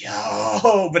like,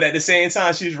 yo, but at the same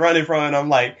time, she's running from it. And I'm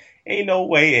like, ain't no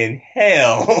way in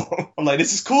hell. I'm like,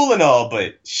 this is cool and all,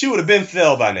 but she would have been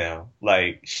fell by now.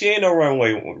 Like, she ain't no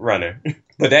runway runner.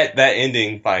 But that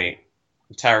ending fight,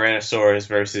 Tyrannosaurus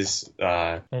versus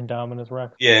Indominus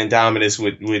Rex. Yeah, Indominus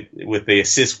with the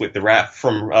assist with the rap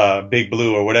from Big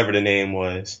Blue or whatever the name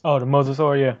was. Oh, the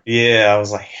Mosasaur, yeah. Yeah, I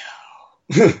was like,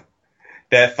 yo.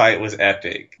 That fight was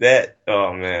epic.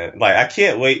 Oh man, like I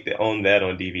can't wait to own that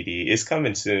on DVD. It's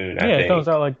coming soon. I think. It comes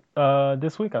out like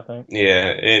this week, I think. Yeah,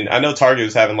 and I know Target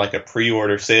was having like a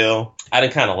pre-order sale. I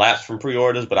didn't kind of lapse from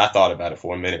pre-orders, but I thought about it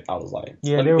for a minute. I was like,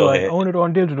 yeah, they were like, own it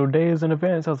on digital days in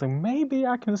advance. I was like, maybe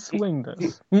I can swing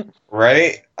this.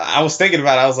 Right? I was thinking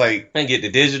about it. I was like, I can get the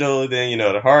digital, then,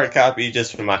 the hard copy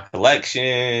just for my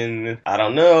collection. I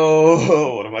don't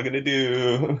know. What am I going to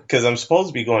do? Because I'm supposed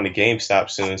to be going to GameStop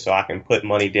soon, so I can put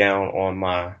money down on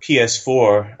my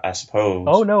PS4, I suppose.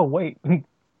 Oh, no, wait.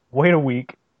 Wait a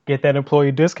week. Get that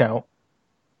employee discount.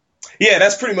 Yeah,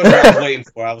 that's pretty much what I was waiting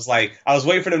for. I was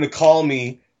waiting for them to call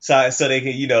me so they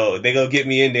can, they go get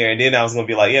me in there, and then I was gonna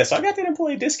be like, yeah, so I got that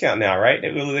employee discount now, right?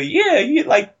 They were like, yeah, you get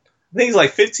like things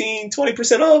like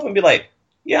 15-20% off, and be like,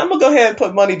 yeah, I'm gonna go ahead and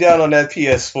put money down on that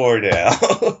PS4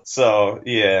 now. So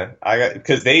yeah,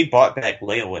 because they bought back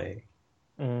layaway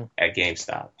at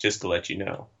GameStop, just to let you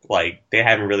know. Like they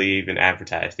haven't really even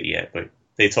advertised it yet, but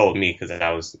they told me because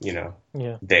I was,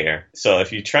 there. So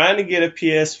if you're trying to get a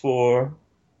PS4.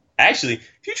 Actually,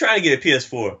 if you're trying to get a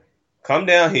PS4, come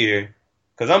down here,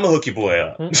 because I'm going to hook your boy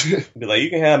up. Be like,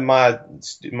 you can have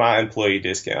my employee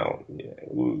discount.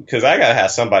 Because I got to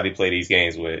have somebody play these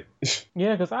games with.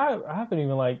 Yeah, because I don't even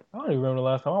remember the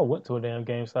last time I went to a damn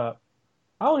GameStop.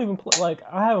 I don't even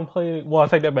I haven't played, well, I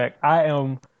take that back. I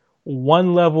am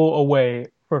one level away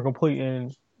from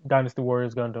completing Dynasty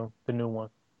Warriors Gundam, the new one.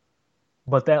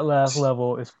 But that last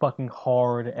level is fucking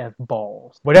hard as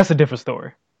balls. But that's a different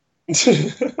story.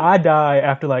 I die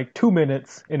after like 2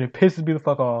 minutes, and it pisses me the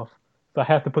fuck off. So I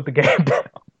have to put the game down.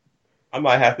 I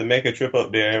might have to make a trip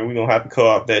up there, and we're gonna have to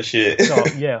co-op that shit. So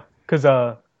yeah, because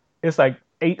it's like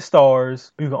 8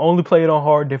 stars. You can only play it on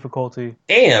hard difficulty.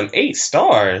 Damn, 8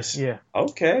 stars. Yeah.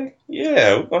 Okay.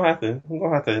 Yeah, we're gonna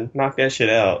have to knock that shit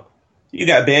out. You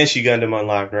got Banshee Gundam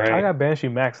unlocked, right? I got Banshee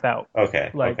maxed out.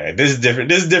 Okay. Okay. This is different.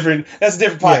 That's a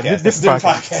different podcast. Yeah, this different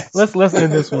podcast. Let's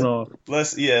end this one off.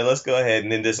 Let's go ahead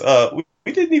and end this.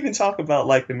 We didn't even talk about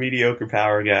like the mediocre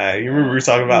power guy. You remember we were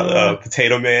talking about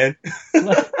Potato Man?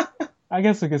 I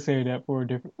guess we could say that for a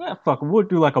different. Fuck, we'll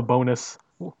do like a bonus.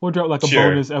 We'll drop like a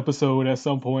bonus episode at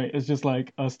some point. It's just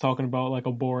like us talking about like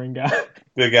a boring guy.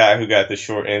 The guy who got the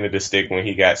short end of the stick when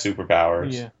he got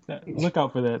superpowers. Yeah, look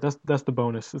out for that. That's the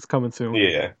bonus. It's coming soon.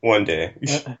 Yeah, one day.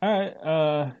 All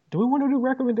right. Do we want to do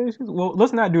recommendations? Well,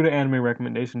 let's not do the anime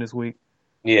recommendation this week.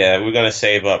 Yeah, we're gonna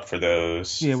save up for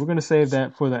those. Yeah, we're gonna save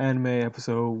that for the anime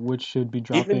episode, which should be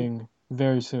dropping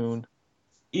very soon.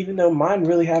 Even though mine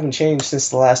really haven't changed since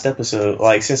the last episode.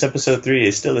 Like, since episode 3,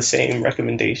 it's still the same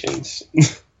recommendations.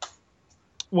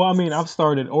 Well, I mean, I've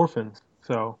started Orphans,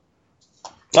 so...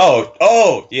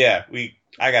 Oh, yeah.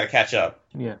 I gotta catch up.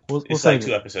 Yeah, it's like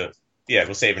 2 episodes. Yeah,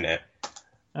 we're saving that.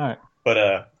 Alright.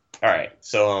 But, alright.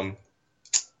 So,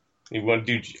 you want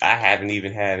to do... I haven't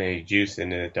even had any juice in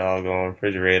the doggone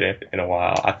refrigerator in a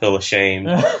while. I feel ashamed.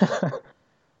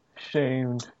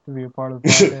 Ashamed to be a part of the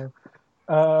podcast.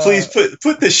 Please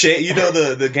put the shame,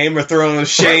 the Game of Thrones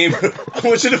shame. I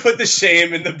want you to put the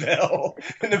shame in the bell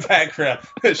in the background.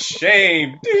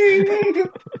 Shame. Ding.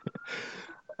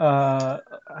 I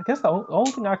guess the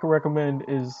only thing I can recommend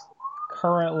is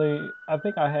currently, I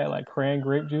think I had like cran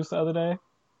grape juice the other day.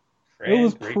 It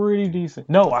was pretty decent.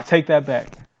 No, I take that back.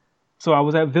 So I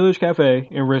was at Village Cafe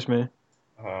in Richmond,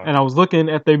 and I was looking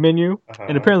at their menu,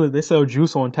 and apparently they sell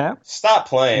juice on tap. Stop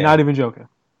playing. Not even joking.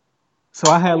 So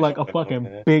I had like a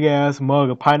fucking big ass mug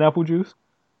of pineapple juice.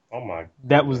 Oh my!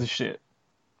 That was the shit.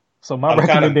 So my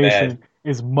recommendation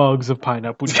is mugs of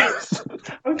pineapple juice.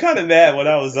 I'm kind of mad when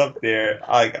I was up there.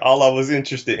 Like all I was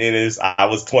interested in is I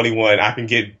was 21. I can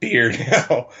get beer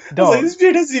now. I was like, this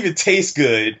beer doesn't even taste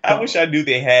good. I wish I knew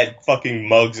they had fucking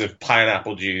mugs of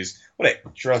pineapple juice. When I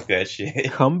drunk that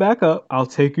shit. Come back up. I'll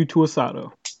take you to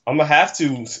Asado. I'm gonna have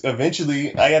to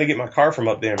eventually. I gotta get my car from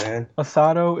up there, man.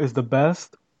 Asado is the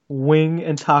best wing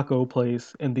and taco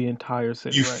place in the entire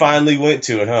city. You right finally went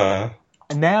to it, huh? now.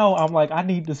 And now I'm like, I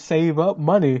need to save up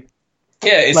money.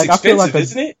 Yeah, it's Like, I feel expensive, like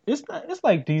isn't it? It's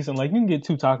like decent. Like, you can get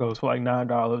 2 tacos for like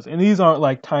 $9, and these aren't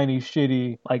like tiny,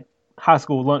 shitty, like high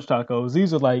school lunch tacos.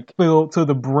 These are like filled to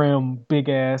the brim, big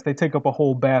ass. They take up a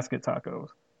whole basket tacos.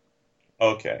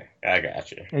 Okay, I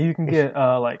got you. And you can get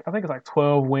like, I think it's like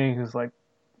 12 wings, is like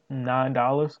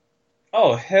 $9.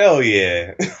 Oh, hell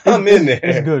yeah. I'm in there.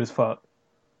 It's good as fuck.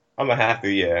 I'm gonna have to,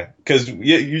 yeah. Because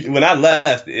when I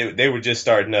left, they were just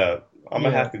starting up. I'm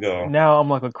gonna have to go. Now I'm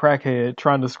like a crackhead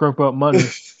trying to scrimp up money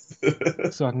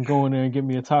so I can go in there and get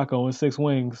me a taco and 6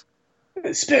 wings.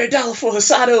 Spare $1 for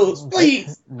asados,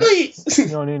 please, please. You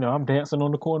don't even know. I'm dancing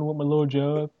on the corner with my little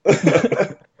jug.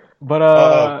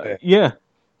 But yeah,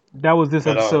 that was this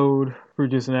episode for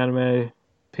Just an Anime.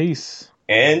 Peace.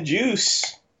 And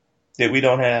juice that we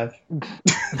don't have.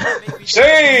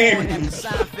 Shame!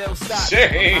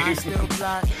 Shame!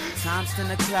 Time's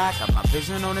 10 o'clock. Got my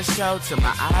vision on the show till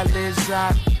my eyelids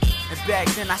drop. And back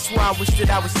then I swore I wished that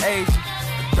I was Asian.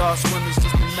 The dog swimmers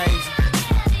just amazing.